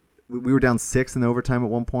 we were down 6 in the overtime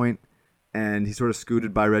at one point, and he sort of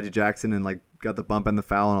scooted by Reggie Jackson and like got the bump and the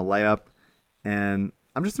foul on a layup, and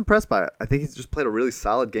I'm just impressed by it. I think he's just played a really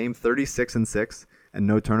solid game, 36-6 and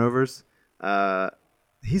no turnovers.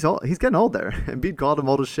 He's getting old there. Embiid called him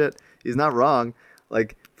old as shit. He's not wrong.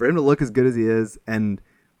 Like for him to look as good as he is, and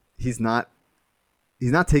he's not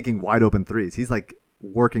taking wide open threes. He's like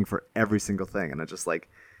working for every single thing, and it's just like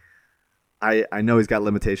I know he's got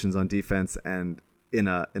limitations on defense, and in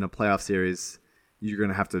a playoff series you're going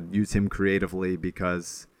to have to use him creatively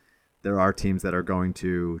because there are teams that are going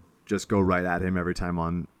to just go right at him every time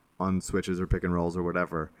on switches or pick and rolls or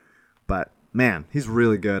whatever. But man, he's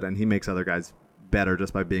really good, and he makes other guys better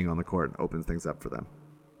just by being on the court and opens things up for them.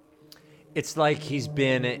 It's like he's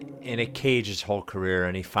been in a cage his whole career,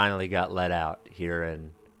 and he finally got let out here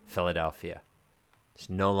in Philadelphia. He's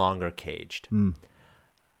no longer caged.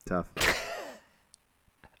 Tough.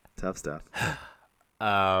 Tough stuff.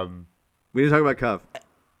 We didn't talk about Cov.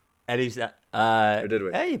 And he's or did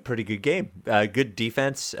we? Hey, pretty good game. Good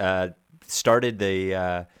defense. Started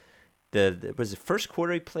the was the first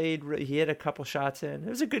quarter he played. He had a couple shots in. It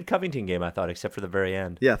was a good Covington game, I thought, except for the very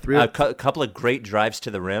end. Yeah, a couple of great drives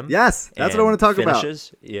to the rim. Yes, that's what I want to talk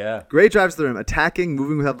finishes. About. Yeah, great drives to the rim, attacking,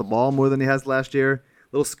 moving without the ball more than he has last year.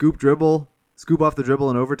 Little scoop off the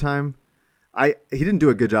dribble in overtime. He didn't do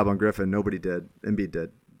a good job on Griffin. Nobody did. Embiid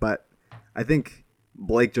did, but I think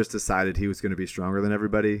Blake just decided he was going to be stronger than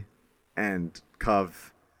everybody, and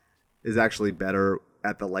Cov is actually better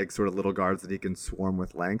at the like sort of little guards that he can swarm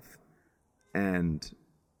with length. And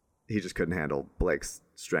he just couldn't handle Blake's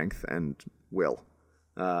strength and will.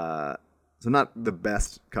 So not the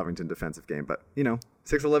best Covington defensive game, but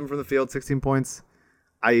 6-11 from the field, 16 points.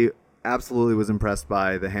 I absolutely was impressed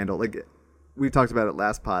by the handle. Like we talked about it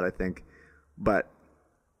last pod, I think, but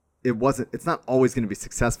it's not always going to be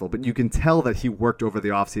successful, but you can tell that he worked over the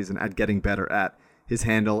offseason at getting better at his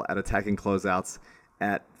handle at attacking closeouts,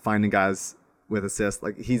 at finding guys with assists.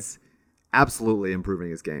 Like, he's absolutely improving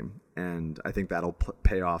his game, and I think that'll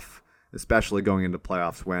pay off, especially going into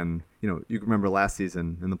playoffs when, you remember last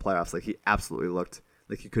season in the playoffs, like, he absolutely looked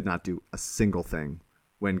like he could not do a single thing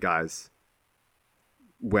when guys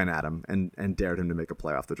went at him and dared him to make a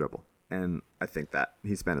play off the dribble. And I think that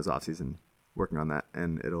he spent his offseason working on that,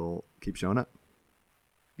 and it'll keep showing up.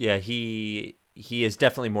 Yeah, he is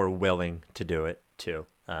definitely more willing to do it too.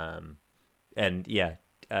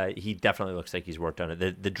 He definitely looks like he's worked on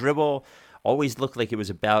it. The dribble always looked like he was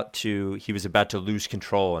about to lose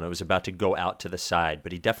control and it was about to go out to the side,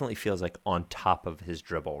 but he definitely feels like on top of his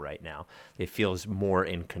dribble right now. It feels more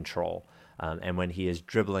in control. And when he is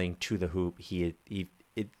dribbling to the hoop,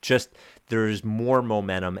 there's more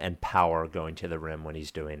momentum and power going to the rim when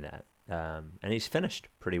he's doing that. And he's finished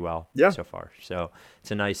pretty well so far. So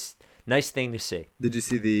it's a nice thing to see. Did you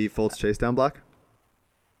see the Fultz chase down block?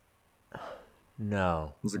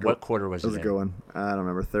 No. What quarter was it? That was a good one. I don't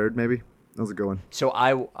remember. Third, maybe? That was a good one. So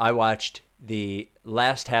I watched the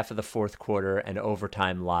last half of the fourth quarter and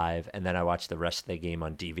overtime live, and then I watched the rest of the game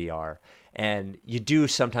on DVR. And you do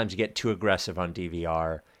sometimes get too aggressive on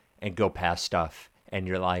DVR and go past stuff, and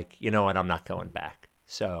you're like, you know what, I'm not going back.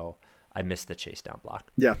 So I missed the chase down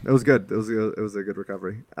block. Yeah, it was good. It was a good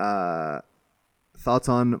recovery. Thoughts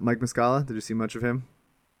on Mike Muscala? Did you see much of him?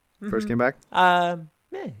 First came back?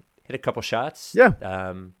 Hit a couple shots. Yeah.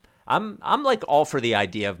 I'm like all for the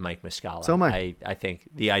idea of Mike Muscala. So am I. I think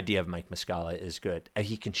the idea of Mike Muscala is good.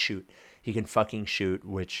 He can shoot. He can fucking shoot,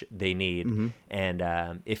 which they need. Mm-hmm.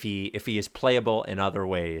 And if he is playable in other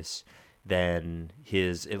ways, then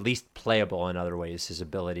his ability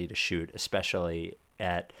to shoot, especially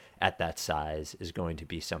at that size, is going to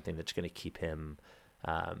be something that's going to keep him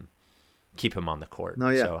on the court. No,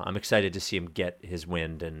 yeah. So I'm excited to see him get his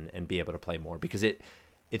wind and be able to play more, because it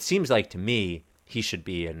seems like to me he should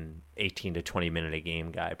be an 18 to 20 minute a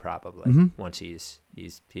game guy probably once he's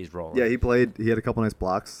rolling. Yeah, he had a couple nice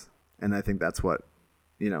blocks, and I think that's what,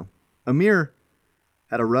 Amir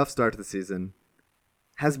had a rough start to the season,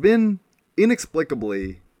 has been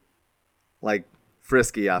inexplicably like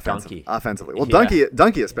frisky offensively. Well, yeah.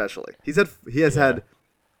 Dunky especially. He has had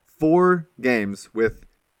 4 games with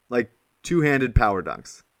like two-handed power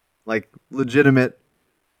dunks, like legitimate,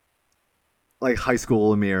 like high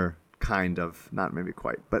school Amir kind of, not maybe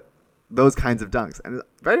quite, but those kinds of dunks, and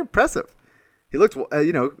it's very impressive. He looked,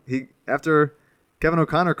 after Kevin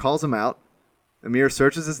O'Connor calls him out, Amir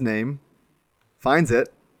searches his name, finds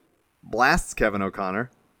it, blasts Kevin O'Connor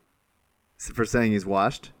for saying he's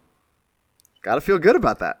washed. Got to feel good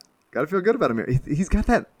about that. Got to feel good about Amir. He's got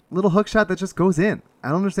that little hook shot that just goes in. I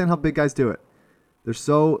don't understand how big guys do it. They're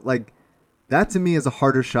so, like, that to me is a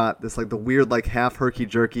harder shot. This, like, the weird, like, half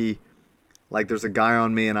herky-jerky, like, there's a guy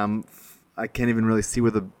on me and I can't even really see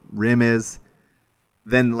where the rim is.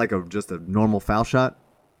 Then, like, just a normal foul shot.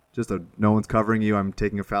 No one's covering you. I'm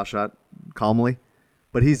taking a foul shot calmly.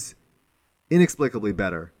 But he's inexplicably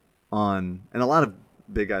better on, and a lot of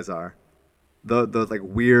big guys are, the like,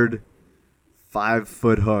 weird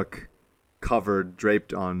 5-foot hook covered,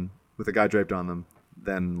 with a guy draped on them,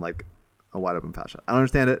 than, like, a wide open foul shot. I don't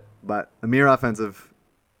understand it, but Amir offensive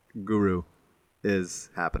guru is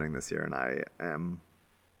happening this year, and I am,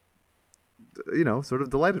 sort of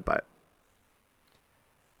delighted by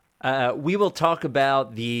it. We will talk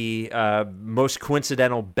about the most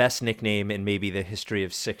coincidental best nickname in maybe the history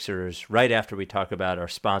of Sixers right after we talk about our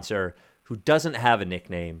sponsor, who doesn't have a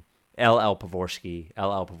nickname, LL Pavorsky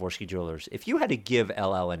Jewelers. If you had to give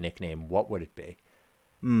LL a nickname, what would it be?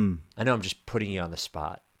 I know I'm just putting you on the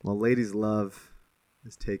spot. Well, Ladies Love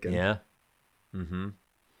is taken. Yeah. Mm-hmm.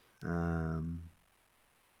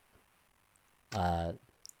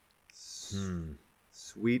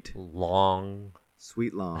 Sweet long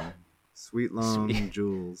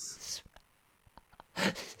jewels.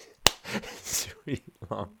 Sweet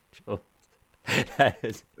long jewels.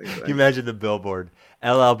 You imagine the billboard.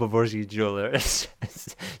 LL Pavorsky Jewelers.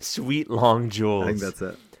 Sweet long jewels. I think that's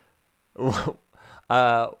it.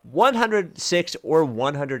 106 or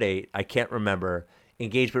 108, I can't remember,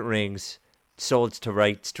 engagement rings sold to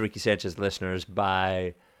Ricky Sanchez listeners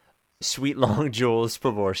by Sweet Long Jewels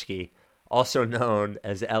Pavorsky, also known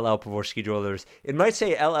as LL Pavorsky Jewelers. It might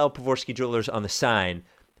say LL Pavorsky Jewelers on the sign,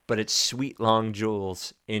 but it's Sweet Long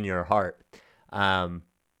Jewels in your heart.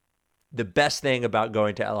 The best thing about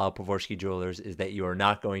going to LL Pavorsky Jewelers is that you are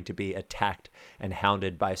not going to be attacked and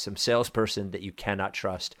hounded by some salesperson that you cannot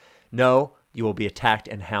trust. No, you will be attacked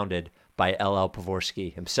and hounded by LL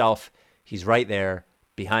Pavorsky himself. He's right there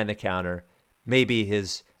behind the counter, maybe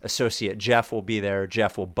his associate Jeff will be there.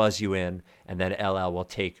 Jeff will buzz you in, and then LL will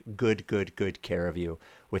take good care of you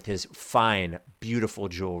with his fine, beautiful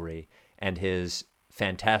jewelry and his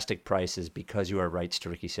fantastic prices because you are Rights to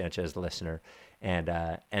Ricky Sanchez listener,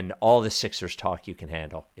 and all the Sixers talk you can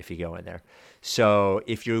handle if you go in there. So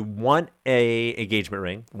if you want a engagement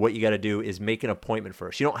ring, what you got to do is make an appointment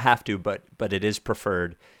first. You don't have to, but it is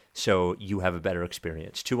preferred so you have a better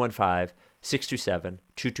experience.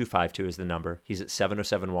 215-627-2252 is the number. He's at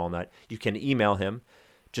 707 Walnut. You can email him.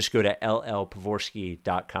 Just go to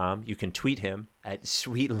llpavorsky.com. You can tweet him at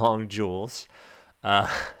sweetlongjules, at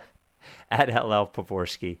LL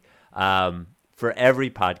Pavorsky. For every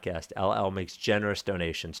podcast, LL makes generous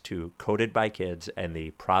donations to Coded by Kids and the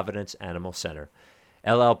Providence Animal Center.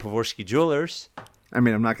 LL Pavorsky Jewelers. I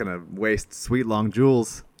mean, I'm not going to waste Sweet Long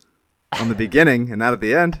Jewels on the beginning and not at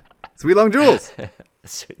the end. Sweet Long Jewels.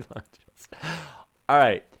 Sweet Long Jewels. All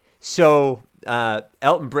right. So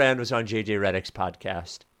Elton Brand was on JJ Redick's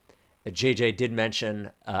podcast. JJ did mention,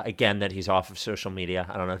 again, that he's off of social media.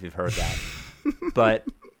 I don't know if you've heard that.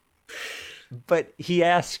 But he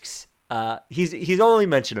asks... he's only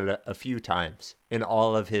mentioned it a few times in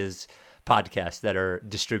all of his podcasts that are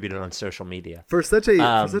distributed on social media. For such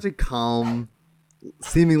a calm,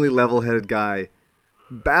 seemingly level-headed guy,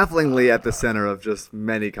 bafflingly at the center of just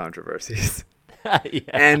many controversies.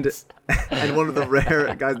 Yes. And one of the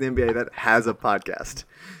rare guys in the NBA that has a podcast.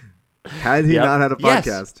 Had he not had a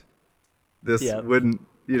podcast, this wouldn't,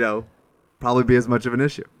 probably be as much of an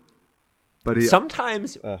issue. But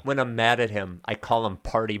sometimes when I'm mad at him, I call him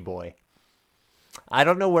Party Boy. I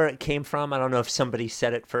don't know where it came from. I don't know if somebody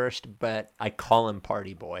said it first, but I call him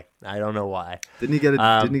Party Boy. I don't know why. Didn't he get a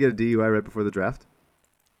DUI right before the draft?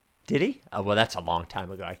 Did he? Oh, well, that's a long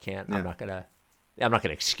time ago. I can't. Yeah. I'm not gonna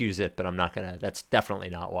excuse it, but I'm not gonna. That's definitely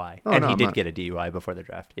not why. Oh, and he did get a DUI before the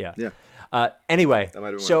draft. Yeah. Yeah. Anyway, that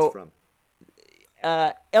might have been where it's from.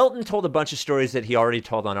 Elton told a bunch of stories that he already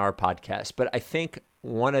told on our podcast, but I think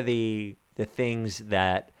one of the things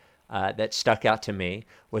that stuck out to me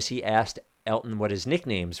was he asked Elton what his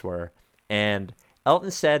nicknames were, and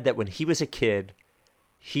Elton said that when he was a kid,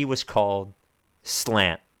 he was called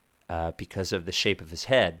Slant because of the shape of his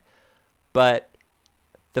head. But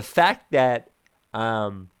the fact that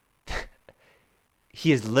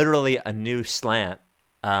he is literally a new slant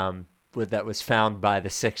that was found by the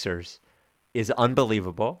Sixers is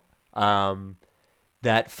unbelievable.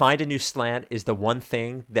 That find a new slant is the one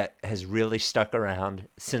thing that has really stuck around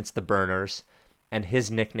since the Burners, and his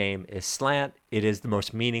nickname is Slant. It is the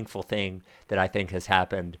most meaningful thing that I think has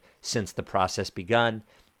happened since the process begun,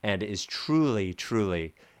 and is truly,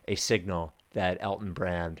 truly a signal that Elton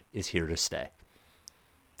Brand is here to stay.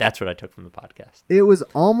 That's what I took from the podcast. It was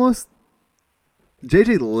almost...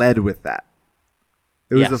 JJ led with that.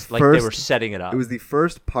 It was the first, like they were setting it up. It was the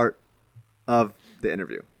first part of the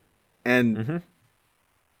interview. And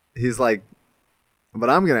he's like, but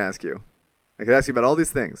I'm going to ask you. I could ask you about all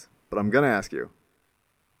these things, but I'm going to ask you,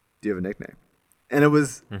 do you have a nickname? And it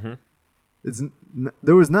was,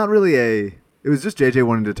 there was not really it was just JJ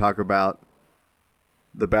wanting to talk about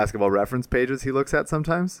the basketball reference pages he looks at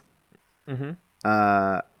sometimes.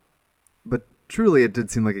 But truly, it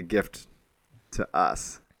did seem like a gift to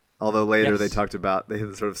us. Although later they talked about, they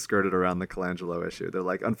sort of skirted around the Colangelo issue. They're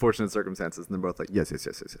like, unfortunate circumstances. And they're both like, yes.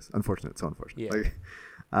 Unfortunate, so unfortunate.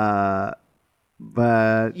 Yeah.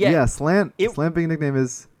 Slant being a nickname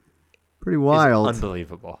is pretty wild. It's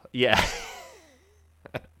unbelievable. Yeah.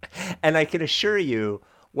 And I can assure you,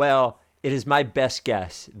 it is my best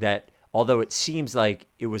guess that although it seems like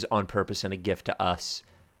it was on purpose and a gift to us,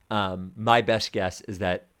 my best guess is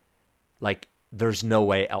that there's no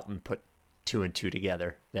way Elton put 2 and 2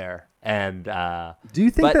 together there. And do you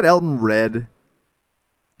think that Elton read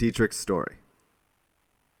Dietrich's story?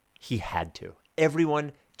 He had to.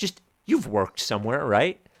 Everyone, you've worked somewhere,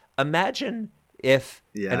 right? Imagine if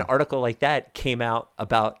an article like that came out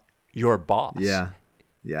about your boss. Yeah,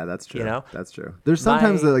 that's true. That's true. There's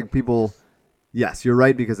sometimes that people. Yes, you're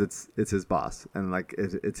right, because it's his boss and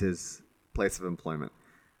it's his place of employment.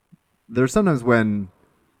 There's sometimes when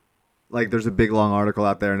there's a big long article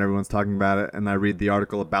out there and everyone's talking about it, and I read the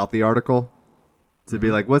article about the article to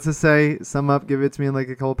be like, what's it say? Sum up, give it to me in a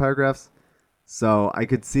couple paragraphs. So I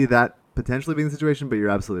could see that potentially being the situation, but you're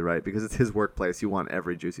absolutely right, because it's his workplace. You want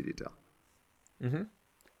every juicy detail.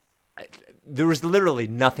 There was literally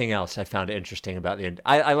nothing else I found interesting about the end.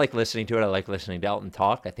 I like listening to it. I like listening to Elton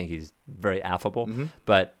talk. I think he's very affable,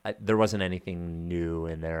 but there wasn't anything new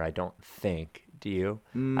in there, I don't think. Do you?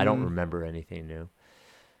 I don't remember anything new.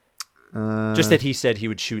 Just that he said he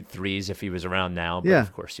would shoot threes if he was around now, but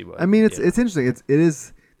of course he would. I mean, it's interesting.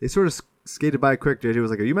 They sort of skated by quick. JJ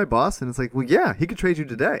was like, "Are you my boss?" And it's like, "Well, yeah, he could trade you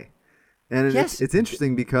today." And it's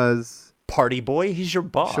interesting because party boy, he's your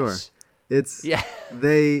boss. Sure,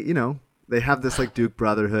 they have this like Duke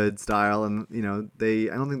brotherhood style, and I don't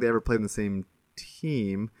think they ever played in the same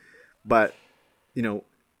team, but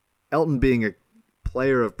Elton being a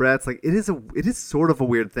player of Brett's, like it is sort of a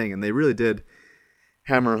weird thing, and they really did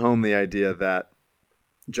hammer home the idea that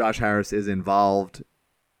Josh Harris is really involved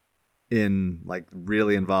in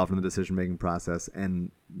the decision-making process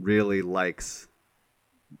and really likes,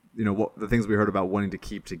 the things we heard about wanting to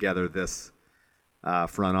keep together this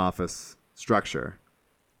front office structure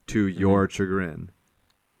to your chagrin,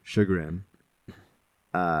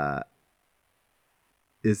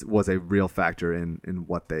 was a real factor in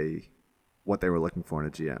what they were looking for in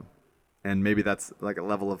a GM. And maybe that's like a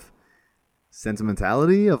level of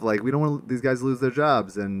sentimentality of like, we don't want these guys to lose their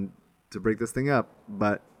jobs and to break this thing up,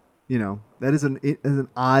 but that is an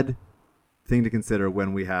odd thing to consider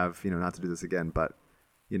when we have, not to do this again, but,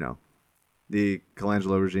 the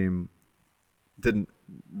Colangelo regime didn't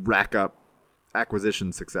rack up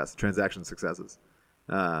transaction successes.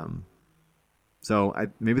 So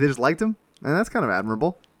maybe they just liked him, and that's kind of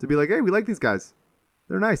admirable to be like, hey, we like these guys.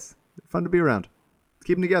 They're nice. They're fun to be around. Let's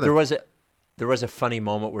keep them together. There was a funny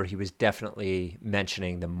moment where he was definitely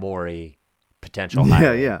mentioning the Morey potential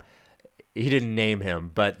hire. Yeah. He didn't name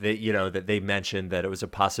him, but that they mentioned that it was a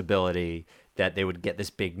possibility that they would get this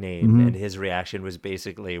big name, and his reaction was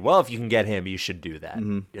basically, "Well, if you can get him, you should do that.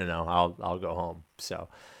 I'll go home." So,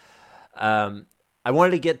 I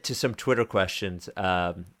wanted to get to some Twitter questions.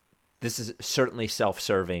 This is certainly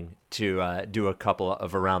self-serving to do a couple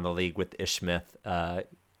of around the league with Ish Smith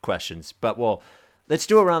questions, but let's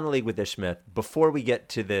do around the league with Ish Smith before we get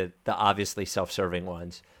to the obviously self-serving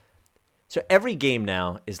ones. So every game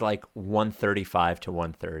now is like 135 to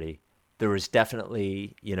 130. There was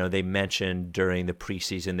definitely, they mentioned during the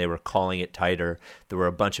preseason they were calling it tighter. There were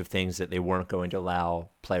a bunch of things that they weren't going to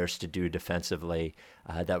allow players to do defensively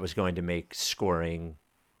that was going to make scoring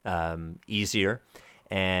easier.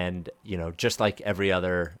 And, just like every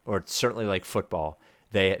other, or certainly like football,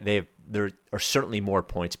 there are certainly more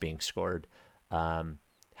points being scored.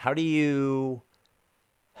 How do you...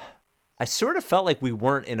 I sort of felt like we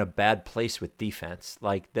weren't in a bad place with defense,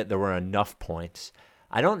 like that there were enough points.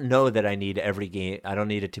 I don't know that I need every game. I don't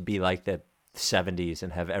need it to be like the 70s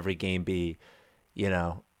and have every game be,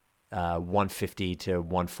 150 to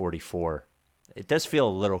 144. It does feel a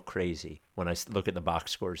little crazy when I look at the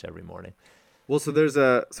box scores every morning. Well,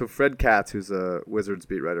 so Fred Katz, who's a Wizards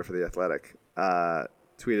beat writer for The Athletic,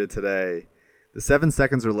 tweeted today, the 7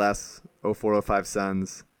 seconds or less 0405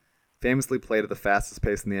 Suns famously played at the fastest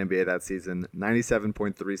pace in the NBA that season,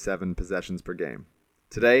 97.37 possessions per game.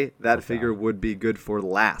 Today, that figure would be good for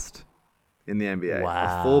last in the NBA.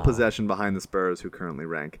 Wow. A full possession behind the Spurs, who currently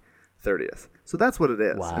rank 30th. So that's what it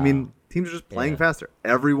is. Wow. I mean, teams are just playing faster.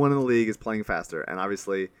 Everyone in the league is playing faster. And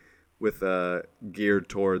obviously, with geared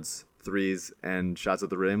towards threes and shots at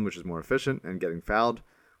the rim, which is more efficient, and getting fouled,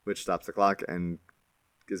 which stops the clock and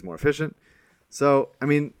is more efficient. So, I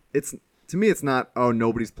mean, to me, it's not,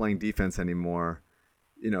 nobody's playing defense anymore.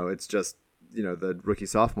 It's just, the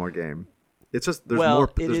rookie-sophomore game. It's just there's more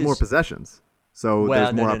possessions. So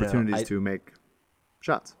there's more opportunities to make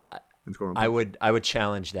shots and score. I would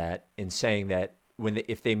challenge that in saying that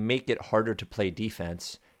if they make it harder to play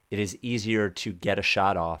defense, it is easier to get a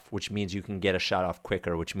shot off, which means you can get a shot off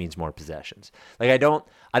quicker, which means more possessions. Like I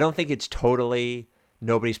don't think it's totally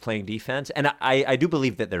nobody's playing defense. And I do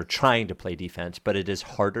believe that they're trying to play defense, but it is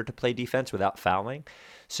harder to play defense without fouling.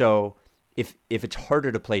 So if it's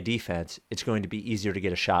harder to play defense, it's going to be easier to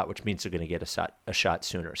get a shot, which means they're going to get a shot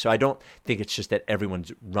sooner. So I don't think it's just that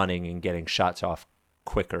everyone's running and getting shots off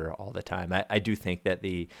quicker all the time. I do think that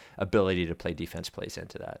the ability to play defense plays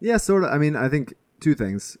into that. Yeah, sort of. I mean, I think two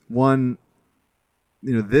things. One,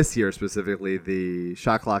 this year specifically, the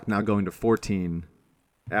shot clock now going to 14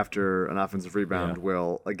 after an offensive rebound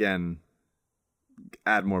will, again,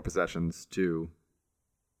 add more possessions to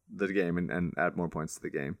the game and add more points to the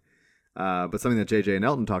game. But something that JJ and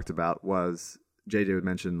Elton talked about was JJ would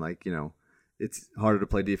mention, it's harder to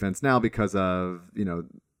play defense now because of, the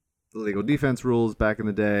legal defense rules back in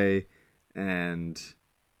the day. And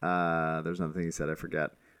there's another thing he said, I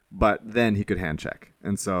forget. But then he could hand check.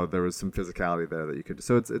 And so there was some physicality there that you could.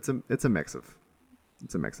 So it's a mix of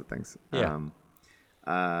things. Yeah.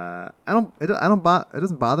 It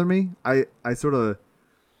doesn't bother me. I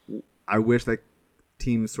wish that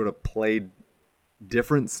teams sort of played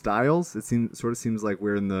different styles. It seems like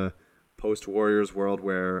we're in the post Warriors world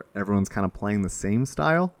where everyone's kind of playing the same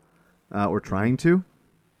style, or trying to.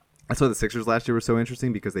 That's why the Sixers last year were so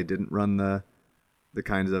interesting, because they didn't run the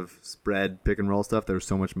kinds of spread pick and roll stuff. There was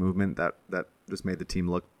so much movement that just made the team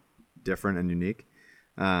look different and unique.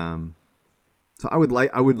 So I would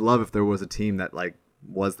love if there was a team that like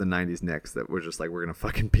was the 90s Knicks that were just like, we're going to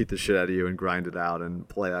fucking beat the shit out of you and grind it out and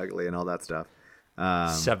play ugly and all that stuff.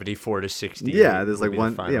 74-60. Yeah, there's like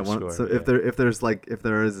one. Yeah, one. Score, so yeah. if there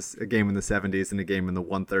is a game in the 70s and a game in the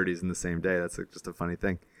 130s in the same day, that's just a funny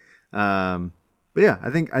thing. But yeah,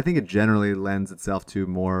 I think it generally lends itself to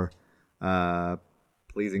more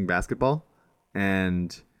pleasing basketball,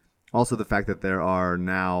 and also the fact that there are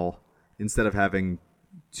now, instead of having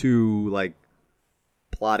two like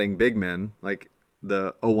plotting big men, like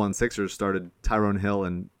the 01 Sixers started Tyrone Hill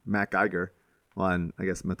and Matt Geiger, and I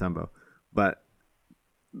guess Mutombo, but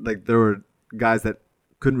like there were guys that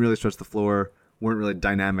couldn't really stretch the floor, weren't really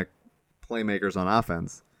dynamic playmakers on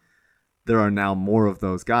offense. There are now more of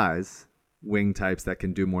those guys, wing types that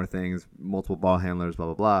can do more things, multiple ball handlers, blah,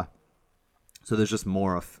 blah, blah. So there's just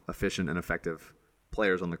more efficient and effective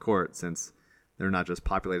players on the court, since they're not just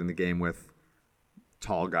populating the game with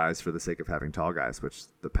tall guys for the sake of having tall guys, which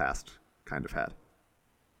the past kind of had.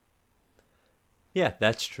 Yeah,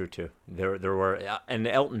 that's true too. There were, and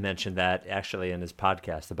Elton mentioned that actually in his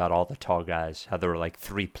podcast about all the tall guys, how there were like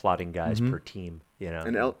 3 plotting guys per team. You know,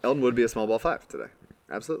 and Elton would be a small ball 5 today.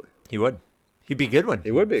 Absolutely, he would. He'd be a good one.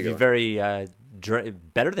 He would be a good one. Very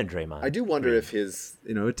better than Draymond. I do wonder if his,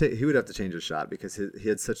 he would have to change his shot, because he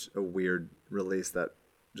had such a weird release that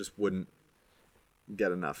just wouldn't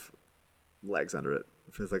get enough legs under it.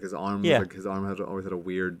 It feels like his arm, his arm always had a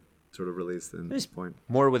weird sort of release in this point.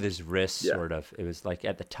 More with his wrist, sort of. It was like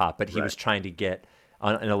at the top, but he was trying to get,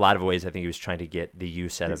 in a lot of ways, I think he was trying to get the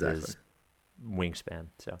use out of his wingspan.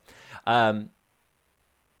 So,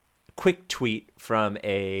 quick tweet from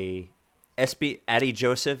a Addy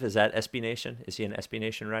Joseph. Is that SB Nation? Is he an SB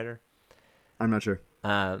Nation writer? I'm not sure.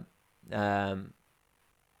 A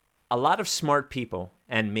lot of smart people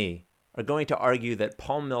and me are going to argue that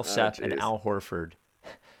Paul Millsap and Al Horford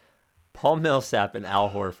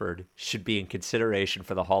should be in consideration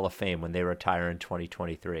for the Hall of Fame when they retire in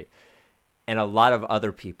 2023. And a lot of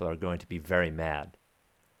other people are going to be very mad.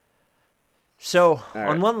 So,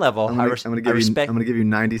 on one level, I'm going to give you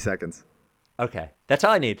 90 seconds. Okay. That's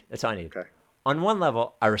all I need. Okay. On one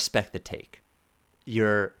level, I respect the take.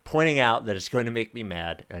 You're pointing out that it's going to make me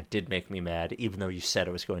mad, and it did make me mad, even though you said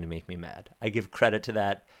it was going to make me mad. I give credit to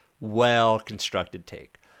that well-constructed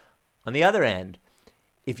take. On the other end,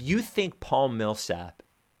 if you think Paul Millsap,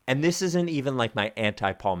 and this isn't even like my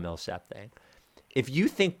anti-Paul Millsap thing, if you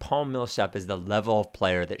think Paul Millsap is the level of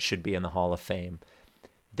player that should be in the Hall of Fame,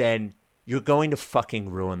 then you're going to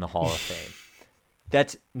fucking ruin the Hall of Fame.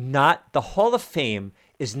 That's not, the Hall of Fame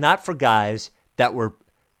is not for guys that were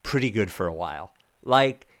pretty good for a while.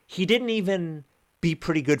 Like, he didn't even be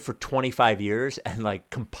pretty good for 25 years and like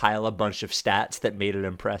compile a bunch of stats that made it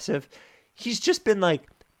impressive. He's just been like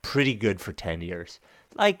pretty good for 10 years.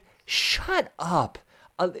 Like, shut up.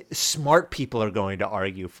 Smart people are going to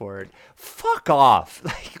argue for it. Fuck off.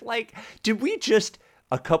 Like, did we just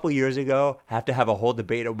a couple years ago have to have a whole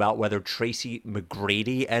debate about whether Tracy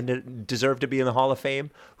McGrady deserved to be in the Hall of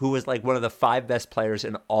Fame, who was like one of the 5 best players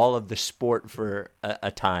in all of the sport for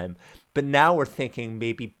a time? But now we're thinking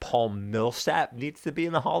maybe Paul Millsap needs to be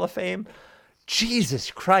in the Hall of Fame.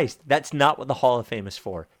 Jesus Christ, that's not what the Hall of Fame is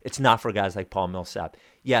for. It's not for guys like Paul Millsap.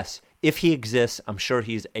 Yes, if he exists, I'm sure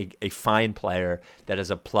he's a fine player that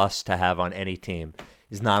is a plus to have on any team.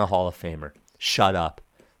 He's not a Hall of Famer. Shut up,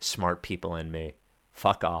 smart people in me.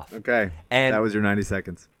 Fuck off. Okay, and that was your 90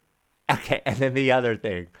 seconds. Okay, and then the other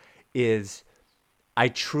thing is I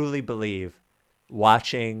truly believe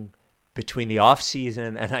watching between the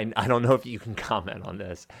offseason, and I don't know if you can comment on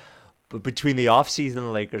this, but between the offseason the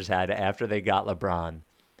Lakers had after they got LeBron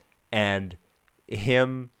and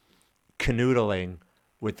him canoodling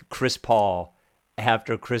with Chris Paul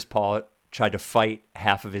after Chris Paul tried to fight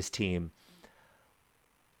half of his team,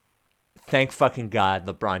 thank fucking God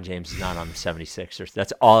LeBron James is not on the 76ers.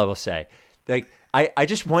 That's all I will say. Like, I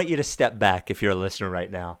just want you to step back if you're a listener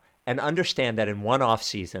right now and understand that in one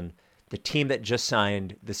offseason, the team that just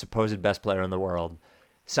signed the supposed best player in the world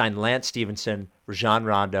signed Lance Stevenson, Rajon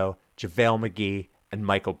Rondo, JaVale McGee, and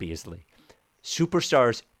Michael Beasley.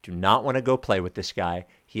 Superstars do not want to go play with this guy.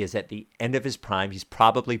 He is at the end of his prime. He's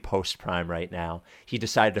probably post-prime right now. He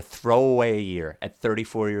decided to throw away a year at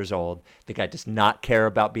 34 years old. The guy does not care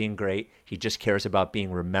about being great. He just cares about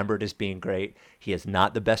being remembered as being great. He is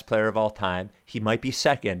not the best player of all time. He might be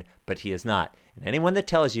second, but he is not. And anyone that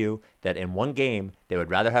tells you that in one game they would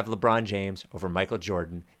rather have LeBron James over Michael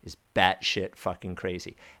Jordan is batshit fucking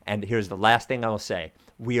crazy. And here's the last thing I will say.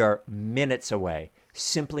 We are minutes away,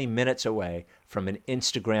 simply minutes away from an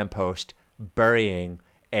Instagram post burying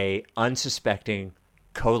a unsuspecting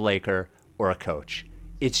co-Laker or a coach.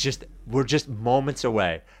 We're just moments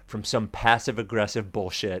away from some passive-aggressive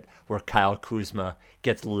bullshit where Kyle Kuzma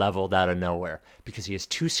gets leveled out of nowhere because he is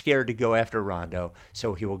too scared to go after Rondo,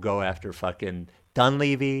 so he will go after fucking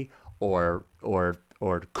Dunleavy or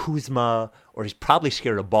Kuzma, or he's probably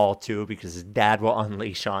scared of Ball too because his dad will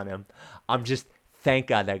unleash on him. Thank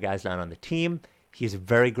God that guy's not on the team. He's a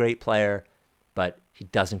very great player, but he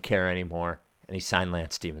doesn't care anymore, and he signed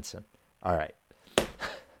Lance Stevenson. All right.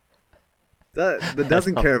 That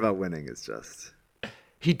doesn't care about winning is just...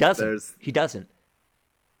 He doesn't. He doesn't.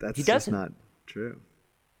 Just not true.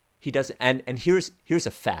 He doesn't. And here's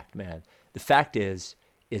a fact, man. The fact is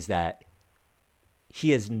that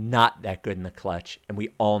he is not that good in the clutch, and we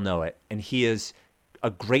all know it. And he is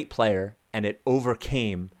a great player, and it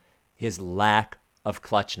overcame his lack of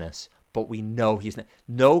clutchness. But we know he's not.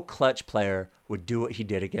 No clutch player would do what he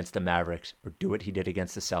did against the Mavericks or do what he did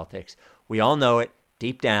against the Celtics. We all know it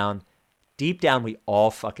deep down. Deep down, we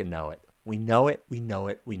all fucking know it. We know it. We know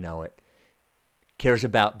it. We know it. Cares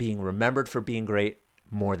about being remembered for being great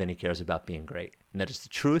more than he cares about being great. And that is the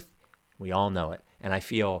truth. We all know it. And I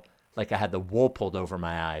feel like I had the wool pulled over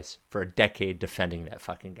my eyes for a decade defending that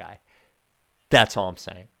fucking guy. That's all I'm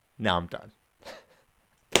saying. Now I'm done.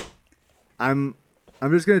 I'm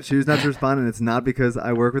just gonna choose not to respond, and it's not because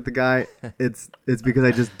I work with the guy. It's because I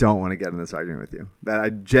just don't want to get in this argument with you. That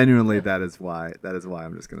is why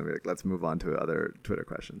I'm just gonna be like, let's move on to other Twitter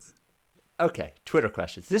questions. Okay, Twitter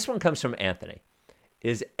questions. This one comes from Anthony.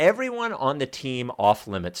 Is everyone on the team off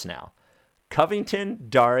limits now? Covington,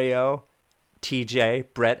 Dario,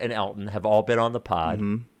 TJ, Brett, and Elton have all been on the pod,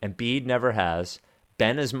 and Embiid never has.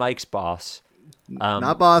 Ben is Mike's boss.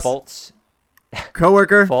 Not boss. Fultz,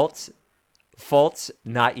 coworker. Fultz,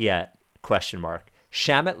 not yet, ?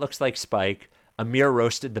 Shamet looks like Spike. Amir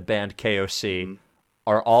roasted the band KOC.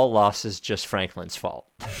 Are all losses just Franklin's fault?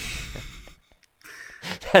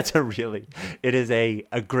 It is a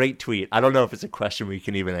great tweet. I don't know if it's a question we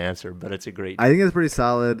can even answer, but it's a great tweet. I think it's pretty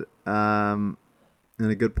solid and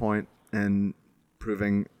a good point, and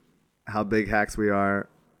proving how big hacks we are.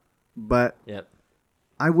 But yep.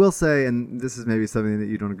 I will say, and this is maybe something that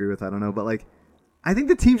you don't agree with, I don't know, but like, I think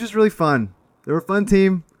the team's just really fun. They're a fun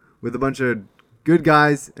team with a bunch of good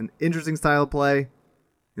guys, an interesting style of play,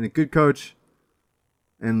 and a good coach,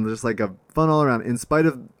 and just like a fun all around. In spite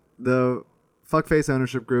of the fuckface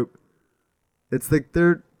ownership group, it's like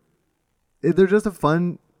they're just a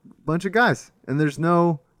fun bunch of guys. And there's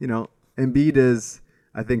no, Embiid is,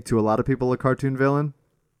 I think, to a lot of people, a cartoon villain,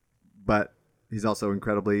 but he's also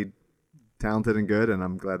incredibly talented and good, and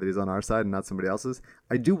I'm glad that he's on our side and not somebody else's.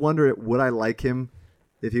 I do wonder, would I like him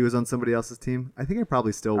if he was on somebody else's team? I think I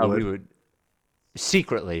probably still would. We would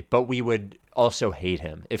secretly, but we would also hate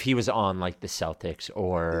him if he was on like the Celtics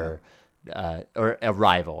or a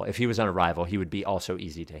rival. If he was on a rival, he would be also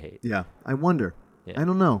easy to hate. Yeah, I wonder. Yeah. I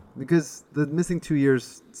don't know, because the missing 2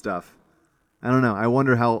 years stuff, I don't know. I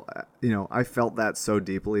wonder how, I felt that so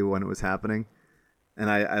deeply when it was happening, and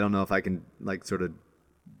I don't know if I can like sort of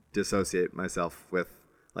dissociate myself with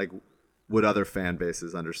like, would other fan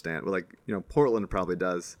bases understand? Well, like, Portland probably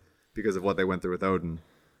does because of what they went through with Odin.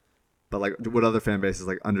 But like, would other fan bases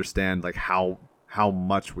like understand like how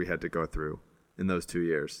much we had to go through in those 2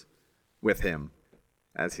 years with him,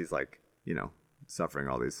 as he's like, suffering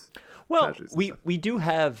all these. Well, we do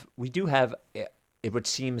have it would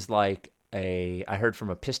seems like I heard from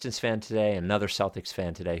a Pistons fan today, another Celtics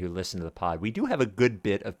fan today who listened to the pod. We do have a good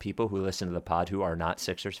bit of people who listen to the pod who are not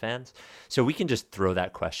Sixers fans. So we can just throw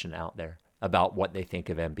that question out there about what they think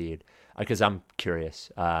of Embiid, because I'm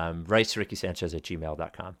curious. Write to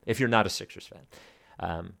RickySanchez@gmail.com if you're not a Sixers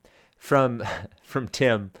fan. From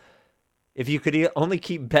Tim, if you could only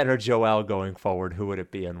keep Ben or Joel going forward, who would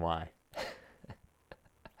it be and why?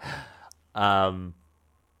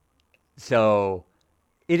 So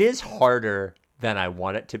it is harder than I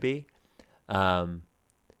want it to be. The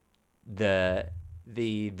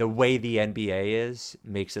way the NBA is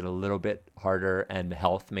makes it a little bit harder, and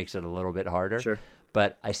health makes it a little bit harder. Sure.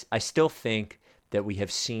 But I still think that we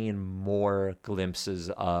have seen more glimpses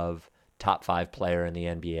of top 5 player in the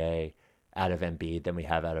NBA out of Embiid than we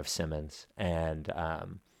have out of Simmons, and I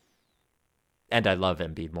love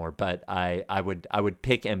Embiid more, but I would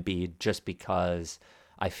pick Embiid just because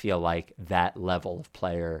I feel like that level of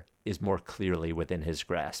player is more clearly within his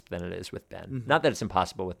grasp than it is with Ben. Mm-hmm. Not that it's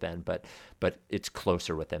impossible with Ben, but it's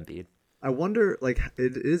closer with Embiid. I wonder, like,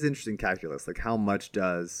 it is interesting calculus. Like, how much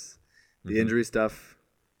does the injury stuff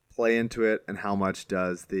play into it, and how much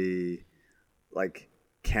does the, like,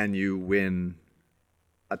 can you win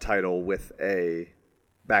a title with a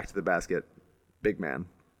back to the basket big man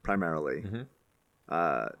primarily,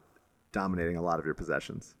 dominating a lot of your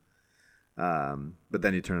possessions. But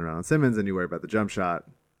then you turn around on Simmons and you worry about the jump shot.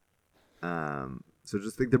 So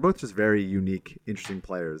just think they're both just very unique, interesting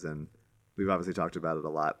players, and we've obviously talked about it a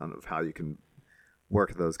lot of how you can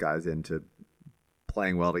work those guys into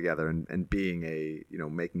playing well together and being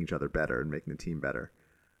making each other better and making the team better.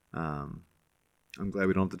 I'm glad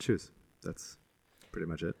we don't have to choose. That's pretty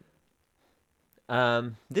much it.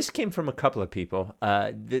 This came from a couple of people.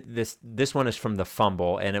 This one is from the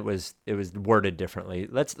Fumble, and it was worded differently.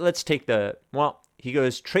 Let's take he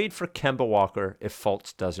goes, trade for Kemba Walker if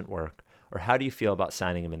Fultz doesn't work, or how do you feel about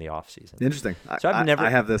signing him in the offseason? Interesting. So I've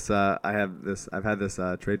had this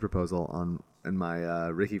trade proposal in my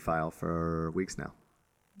Ricky file for weeks now.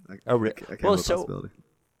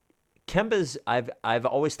 Kemba's I've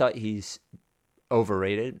always thought he's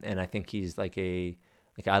overrated, and I think he's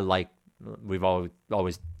we've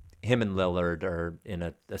always him and Lillard are in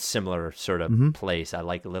a similar sort of place. I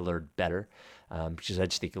like Lillard better because I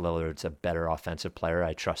just think Lillard's a better offensive player.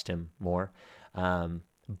 I trust him more.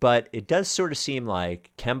 But it does sort of seem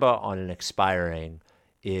like Kemba on an expiring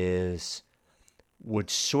he is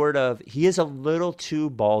a little too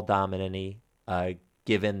ball dominant-y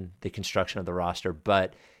given the construction of the roster,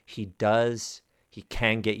 but he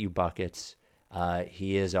can get you buckets.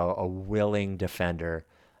 He is a willing defender.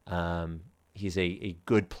 He's a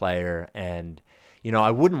good player, and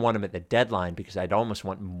I wouldn't want him at the deadline because I'd almost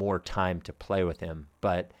want more time to play with him,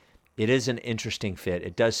 but it is an interesting fit.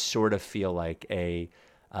 It does sort of feel like an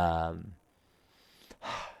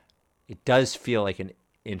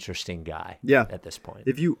interesting guy at this point.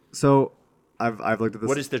 I've looked at this.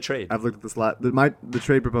 What is the trade? I've looked at this lot. The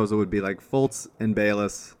trade proposal would be like Fultz and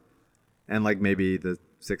Bayless and like maybe the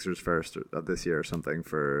Sixers first of this year or something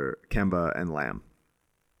for Kemba and Lamb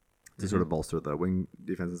to sort of bolster the wing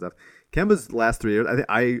defense and stuff. Kemba's last 3 years,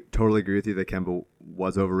 I totally agree with you that Kemba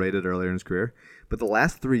was overrated earlier in his career, but the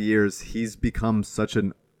last 3 years he's become such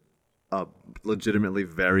a legitimately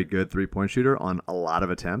very good 3-point shooter on a lot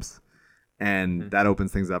of attempts, and that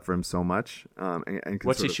opens things up for him so much. And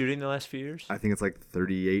what's he shooting the last few years? I think it's like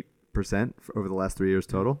 38% over the last 3 years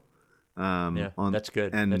total. That's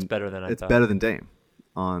good. And that's better than I thought. It's better than Dame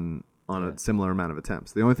on a similar amount of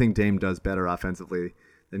attempts. The only thing Dame does better offensively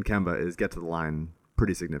than Kemba is get to the line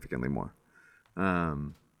pretty significantly more,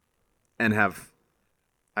 and have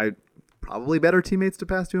probably better teammates to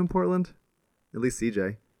pass to in Portland. At least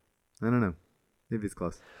CJ. I don't know. Maybe it's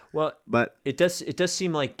close. Well, but it does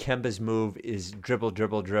seem like Kemba's move is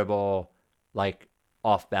dribble, like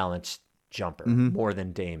off balance jumper more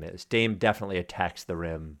than Dame is. Dame definitely attacks the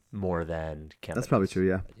rim more than Kemba. That's probably true.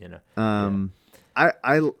 Yeah.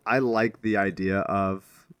 I like the idea of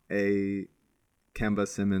a Kemba,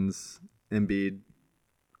 Simmons, Embiid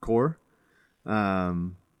core. I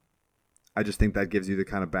just think that gives you the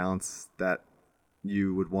kind of balance that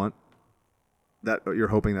you would want, that you're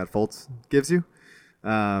hoping that Fultz gives you.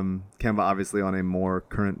 Kemba obviously on a more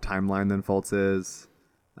current timeline than Fultz is.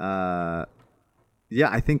 I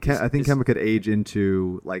think Kemba could age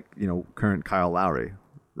into current Kyle Lowry,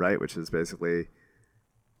 right? Which is basically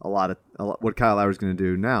a lot what Kyle Lowry's going to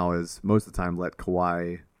do now is most of the time let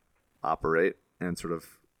Kawhi operate and sort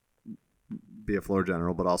of be a floor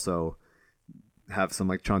general, but also have some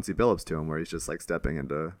like Chauncey Billups to him where he's just like stepping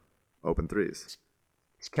into open threes.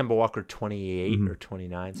 Is Kemba Walker 28 or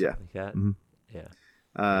 29, something like that? Mm-hmm. Yeah.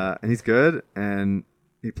 And he's good, and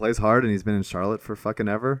he plays hard, and he's been in Charlotte for fucking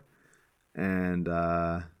ever. And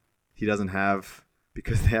he doesn't have,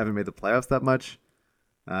 because they haven't made the playoffs that much,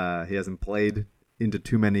 he hasn't played into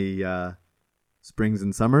too many springs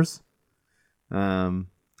and summers.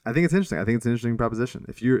 I think it's interesting. I think it's an interesting proposition.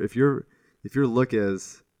 If you look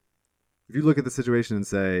at the situation and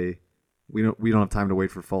say we don't have time to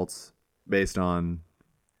wait for Fultz based on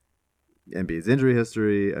Embiid's injury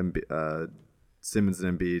history, Simmons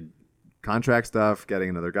and Embiid contract stuff, getting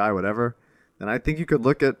another guy, whatever, then I think you could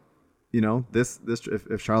look at this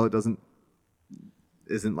if Charlotte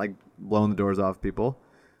isn't like blowing the doors off people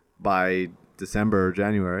by December or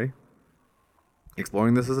January,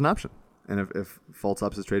 exploring this as an option And if Fultz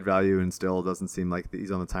ups his trade value and still doesn't seem like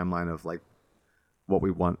he's on the timeline of like what we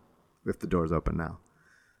want if the door's open now.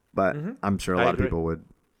 But I'm sure a lot of people would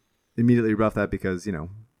immediately rebuff that because, you know,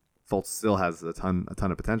 Fultz still has a ton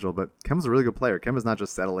of potential, but Kemba's a really good player. Kemba's not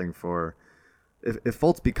just settling for if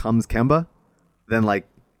Fultz becomes Kemba, then like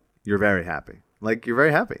you're very happy. Like you're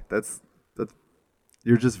very happy. That's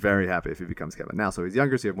you're just very happy if he becomes Kemba. Now, so he's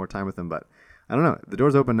younger, so you have more time with him, but I don't know. The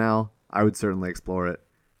door's open now. I would certainly explore it.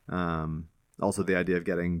 Also the idea of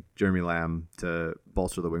getting Jeremy Lamb to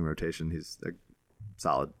bolster the wing rotation. He's a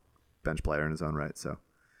solid bench player in his own right. So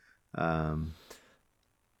I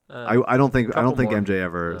don't think MJ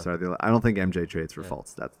ever. Sorry, I don't think MJ trades for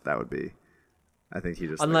Fultz. That would be. I think he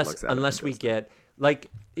just unless we get like.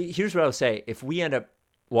 Here's what I would say: if we end up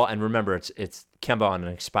and remember it's Kemba on an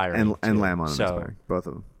expiring and Lamb on an expiring, both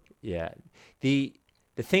of them. Yeah, the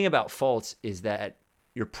thing about Fultz is that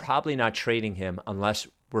you're probably not trading him unless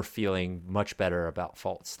we're feeling much better about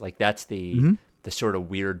Fultz. Like that's the sort of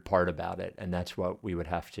weird part about it, and that's what we would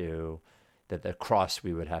have to. That the cross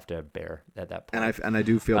we would have to bear at that point. And I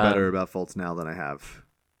do feel better about Fultz now than I have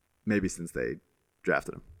maybe since they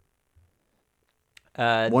drafted him.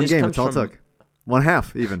 One game, it's all it took. One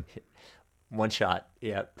half, even. One shot,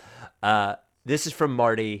 yeah. This is from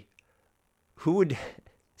Marty, who would...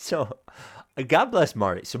 So, God bless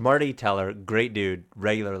Marty. So Marty Teller, great dude,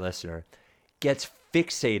 regular listener, gets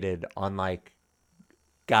fixated on, like,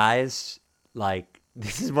 guys, like...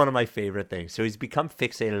 This is one of my favorite things. So he's become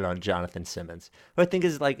fixated on Jonathan Simmons, who I think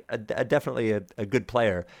is like definitely a good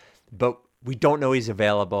player, but we don't know he's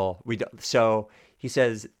available. So he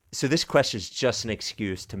says, so this question is just an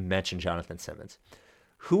excuse to mention Jonathan Simmons.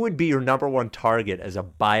 Who would be your number one target as a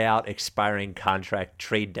buyout, expiring contract,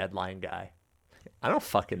 trade deadline guy? I don't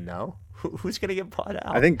fucking know. Who's going to get bought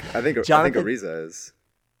out? I think Ariza is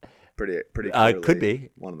pretty clearly could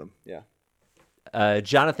be one of them. Yeah.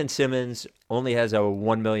 Jonathan Simmons only has a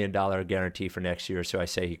 $1 million guarantee for next year, so I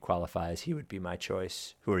say he qualifies. He would be my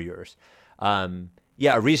choice. Who are yours? Ariza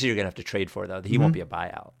you're going to have to trade for, though. He won't be a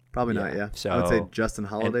buyout. Probably not, yeah. So I would say Justin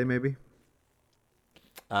Holiday, maybe.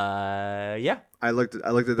 Yeah. I looked at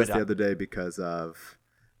this the other day because of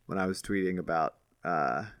when I was tweeting about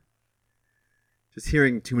just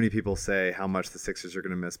hearing too many people say how much the Sixers are going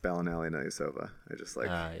to miss Bellinelli and Ilyasova. I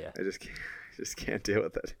just can't deal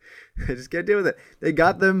with it. I just can't deal with it. They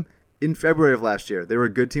got them in February of last year. They were a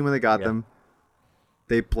good team when they got them.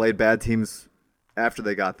 They played bad teams after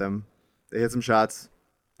they got them. They hit some shots.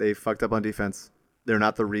 They fucked up on defense. They're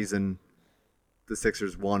not the reason the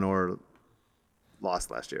Sixers won or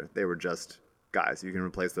lost last year. They were just guys. You can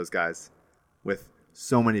replace those guys with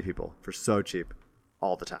so many people for so cheap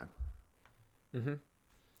all the time. Mm-hmm.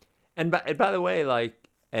 And by the way, like,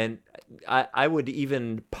 and I would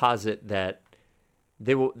even posit that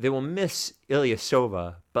they will miss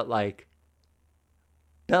Ilyasova, but like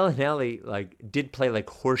Bellinelli like did play like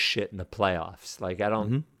horse shit in the playoffs. Like I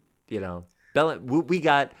don't, we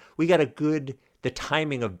got the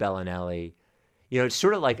timing of Bellinelli. It's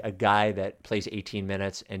sort of like a guy that plays 18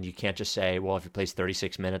 minutes, and you can't just say, well, if he plays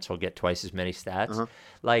 36 minutes, he'll get twice as many stats. Uh-huh.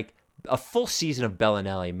 Like a full season of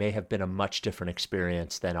Bellinelli may have been a much different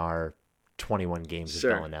experience than our 21 games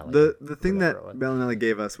of Bellinelli. The thing that Bellinelli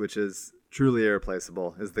gave us, which is truly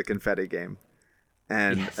irreplaceable, is the confetti game.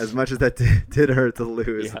 And as much as that did hurt to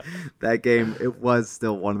lose, that game, it was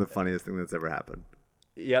still one of the funniest things that's ever happened.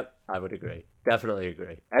 Yep, I would agree. Definitely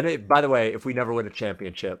agree. And by the way, if we never win a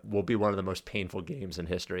championship, we'll be one of the most painful games in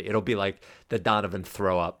history. It'll be like the Donovan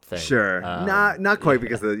throw up thing. Sure, not quite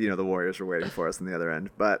because the Warriors were waiting for us on the other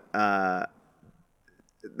end, but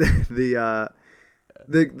the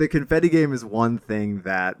confetti game is one thing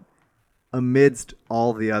that, amidst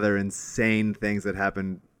all the other insane things that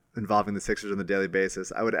happen involving the Sixers on a daily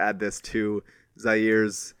basis, I would add this to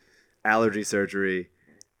Zair's allergy surgery.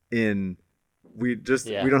 We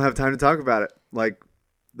don't have time to talk about it. Like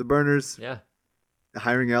the burners,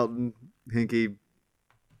 hiring Elton, Hinkie,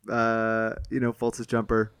 Fultz's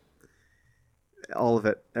jumper, all of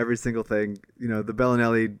it, every single thing. The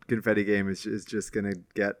Bellinelli confetti game is just gonna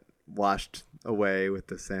get washed away with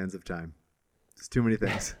the sands of time. It's too many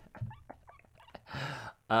things.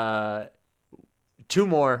 Two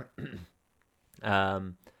more.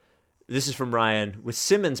 This is from Ryan. With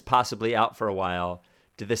Simmons possibly out for a while,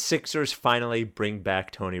 do the Sixers finally bring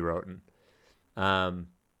back Tony Wroten? I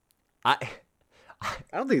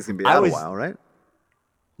don't think he's gonna be out a while, right?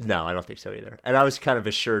 No, I don't think so either. And I was kind of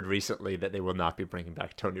assured recently that they will not be bringing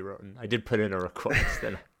back Tony Wroten. I did put in a request.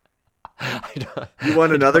 And you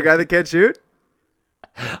want another guy that can't shoot?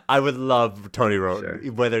 I would love Tony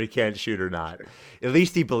Wroten, whether he can shoot or not. Sure. At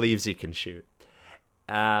least he believes he can shoot.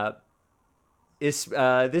 This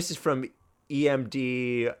is from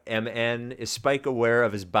EMDMN. Is Spike aware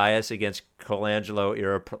of his bias against Colangelo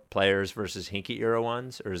era players versus Hinkie era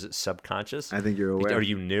ones, or is it subconscious? I think you're aware. Are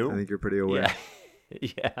you new? I think you're pretty aware.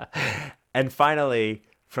 Yeah. And finally,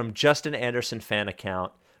 from Justin Anderson fan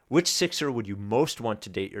account, which Sixer would you most want to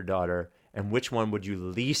date your daughter, and which one would you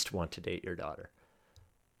least want to date your daughter?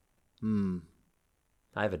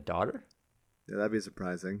 I have a daughter? Yeah, that'd be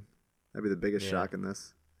surprising. That'd be the biggest shock in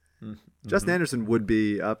this. Justin Anderson would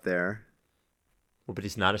be up there. Well, but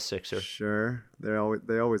he's not a Sixer. Sure. They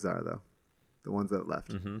always are, though. The ones that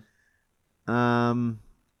left. Shamet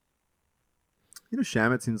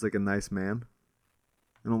seems like a nice man.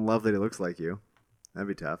 I don't love that he looks like you. That'd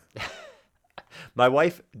be tough. My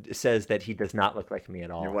wife says that he does not look like me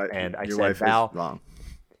at all. And I said, Val, wrong.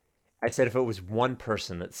 I said if it was one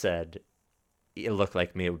person that said it looked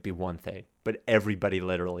like me, it would be one thing. But everybody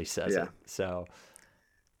literally says it. So,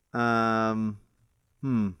 I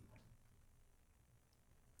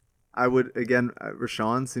would, again,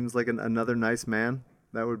 Rashawn seems like another nice man.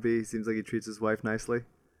 Seems like he treats his wife nicely.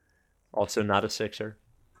 Also not a Sixer.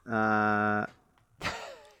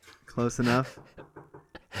 Close enough.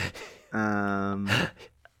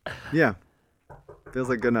 Yeah. Feels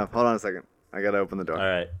like good enough. Hold on a second. I gotta open the door. All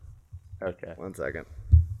right. Okay. 1 second.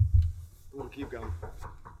 We'll keep going.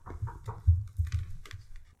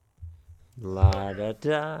 La da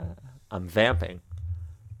da. I'm vamping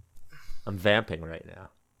right now.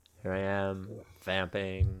 Here I am,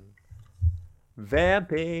 vamping.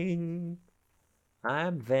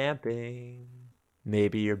 I'm vamping.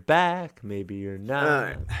 Maybe you're back, maybe you're not. All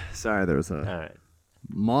right. Sorry, there was a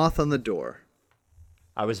moth on the door.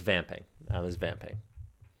 I was vamping. You're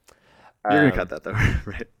going to cut that, though,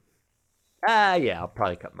 right? Yeah, I'll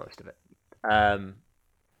probably cut most of it. All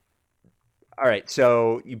right,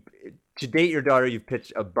 so to date your daughter, you've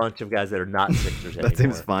pitched a bunch of guys that are not Sixers anymore. That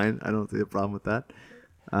seems fine. I don't see a problem with that.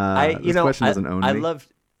 Question doesn't own me.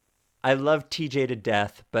 I love TJ to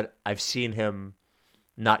death, but I've seen him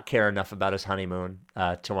not care enough about his honeymoon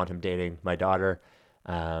to want him dating my daughter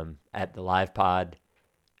at the live pod.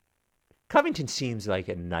 Covington seems like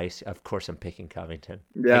a nice... Of course I'm picking Covington.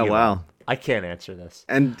 Yeah, wow. I can't answer this.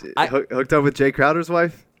 And hooked up with Jay Crowder's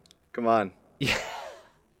wife? Come on. Yeah.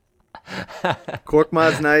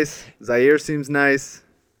 Korkmaz's nice. Zaire seems nice.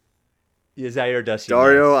 Yeah, Zaire does seem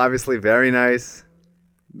Dario, nice. obviously very nice.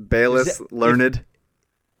 Bayless, learned.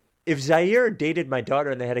 If Zaire dated my daughter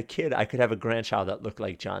and they had a kid, I could have a grandchild that looked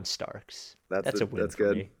like John Starks. That's a win for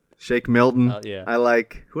good. me. Shake Milton. Yeah. I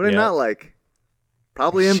like. Who would I not like?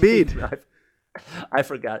 Probably Embiid. I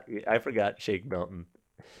forgot Shake Milton.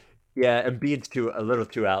 Yeah, Embiid's a little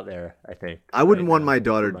too out there, I think. I wouldn't want my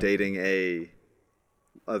daughter dating a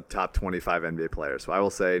top 25 NBA player, so I will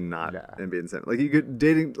say not Embiid and Simmons. Like you could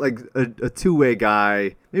dating like a two-way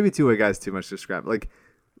guy. Maybe two-way guy is too much to describe. Like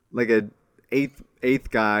a eighth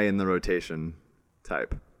guy in the rotation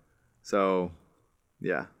type. So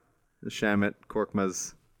yeah, the Shamet,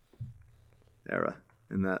 Korkmaz era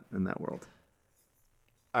in that world.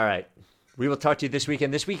 All right. We will talk to you this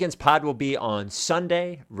weekend. This weekend's pod will be on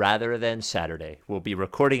Sunday rather than Saturday. We'll be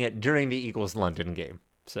recording it during the Eagles-London game.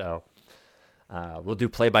 So we'll do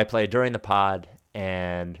play-by-play during the pod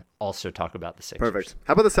and also talk about the Sixers. Perfect.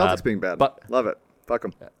 How about the Celtics being bad? Love it. Fuck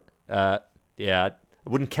them. Yeah, I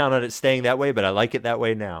wouldn't count on it staying that way, but I like it that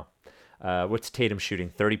way now. What's Tatum shooting?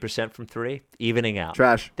 30% from three? Evening out.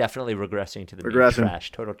 Trash. Definitely regressing to the mean.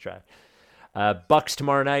 Trash. Total trash. Bucks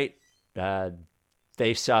tomorrow night.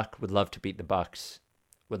 They suck. Would love to beat the Bucks.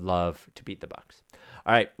 All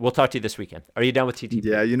right, we'll talk to you this weekend. Are you done with TTP?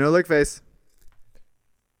 Yeah, like face.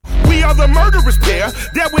 We are the murderers pair.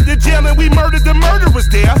 That went to jail and we murdered the murderers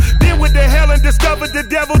there. Then went to hell and discovered the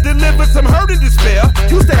devil delivered some hurt and despair.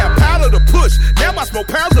 Used to have powder to push. Now I smoke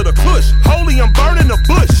pounds of the kush. Holy, I'm burning the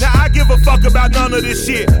bush. Now I give a fuck about none of this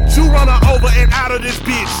shit. You run her over and out of this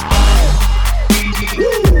bitch.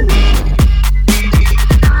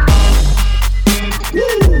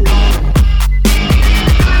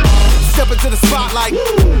 Step into the spotlight.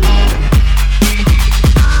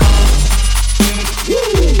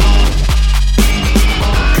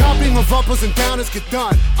 Copying of uppers and downers get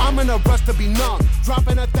done. I'm in a rush to be numb.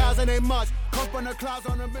 Dropping 1,000 ain't much. Come from the clouds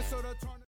on a missile to turn.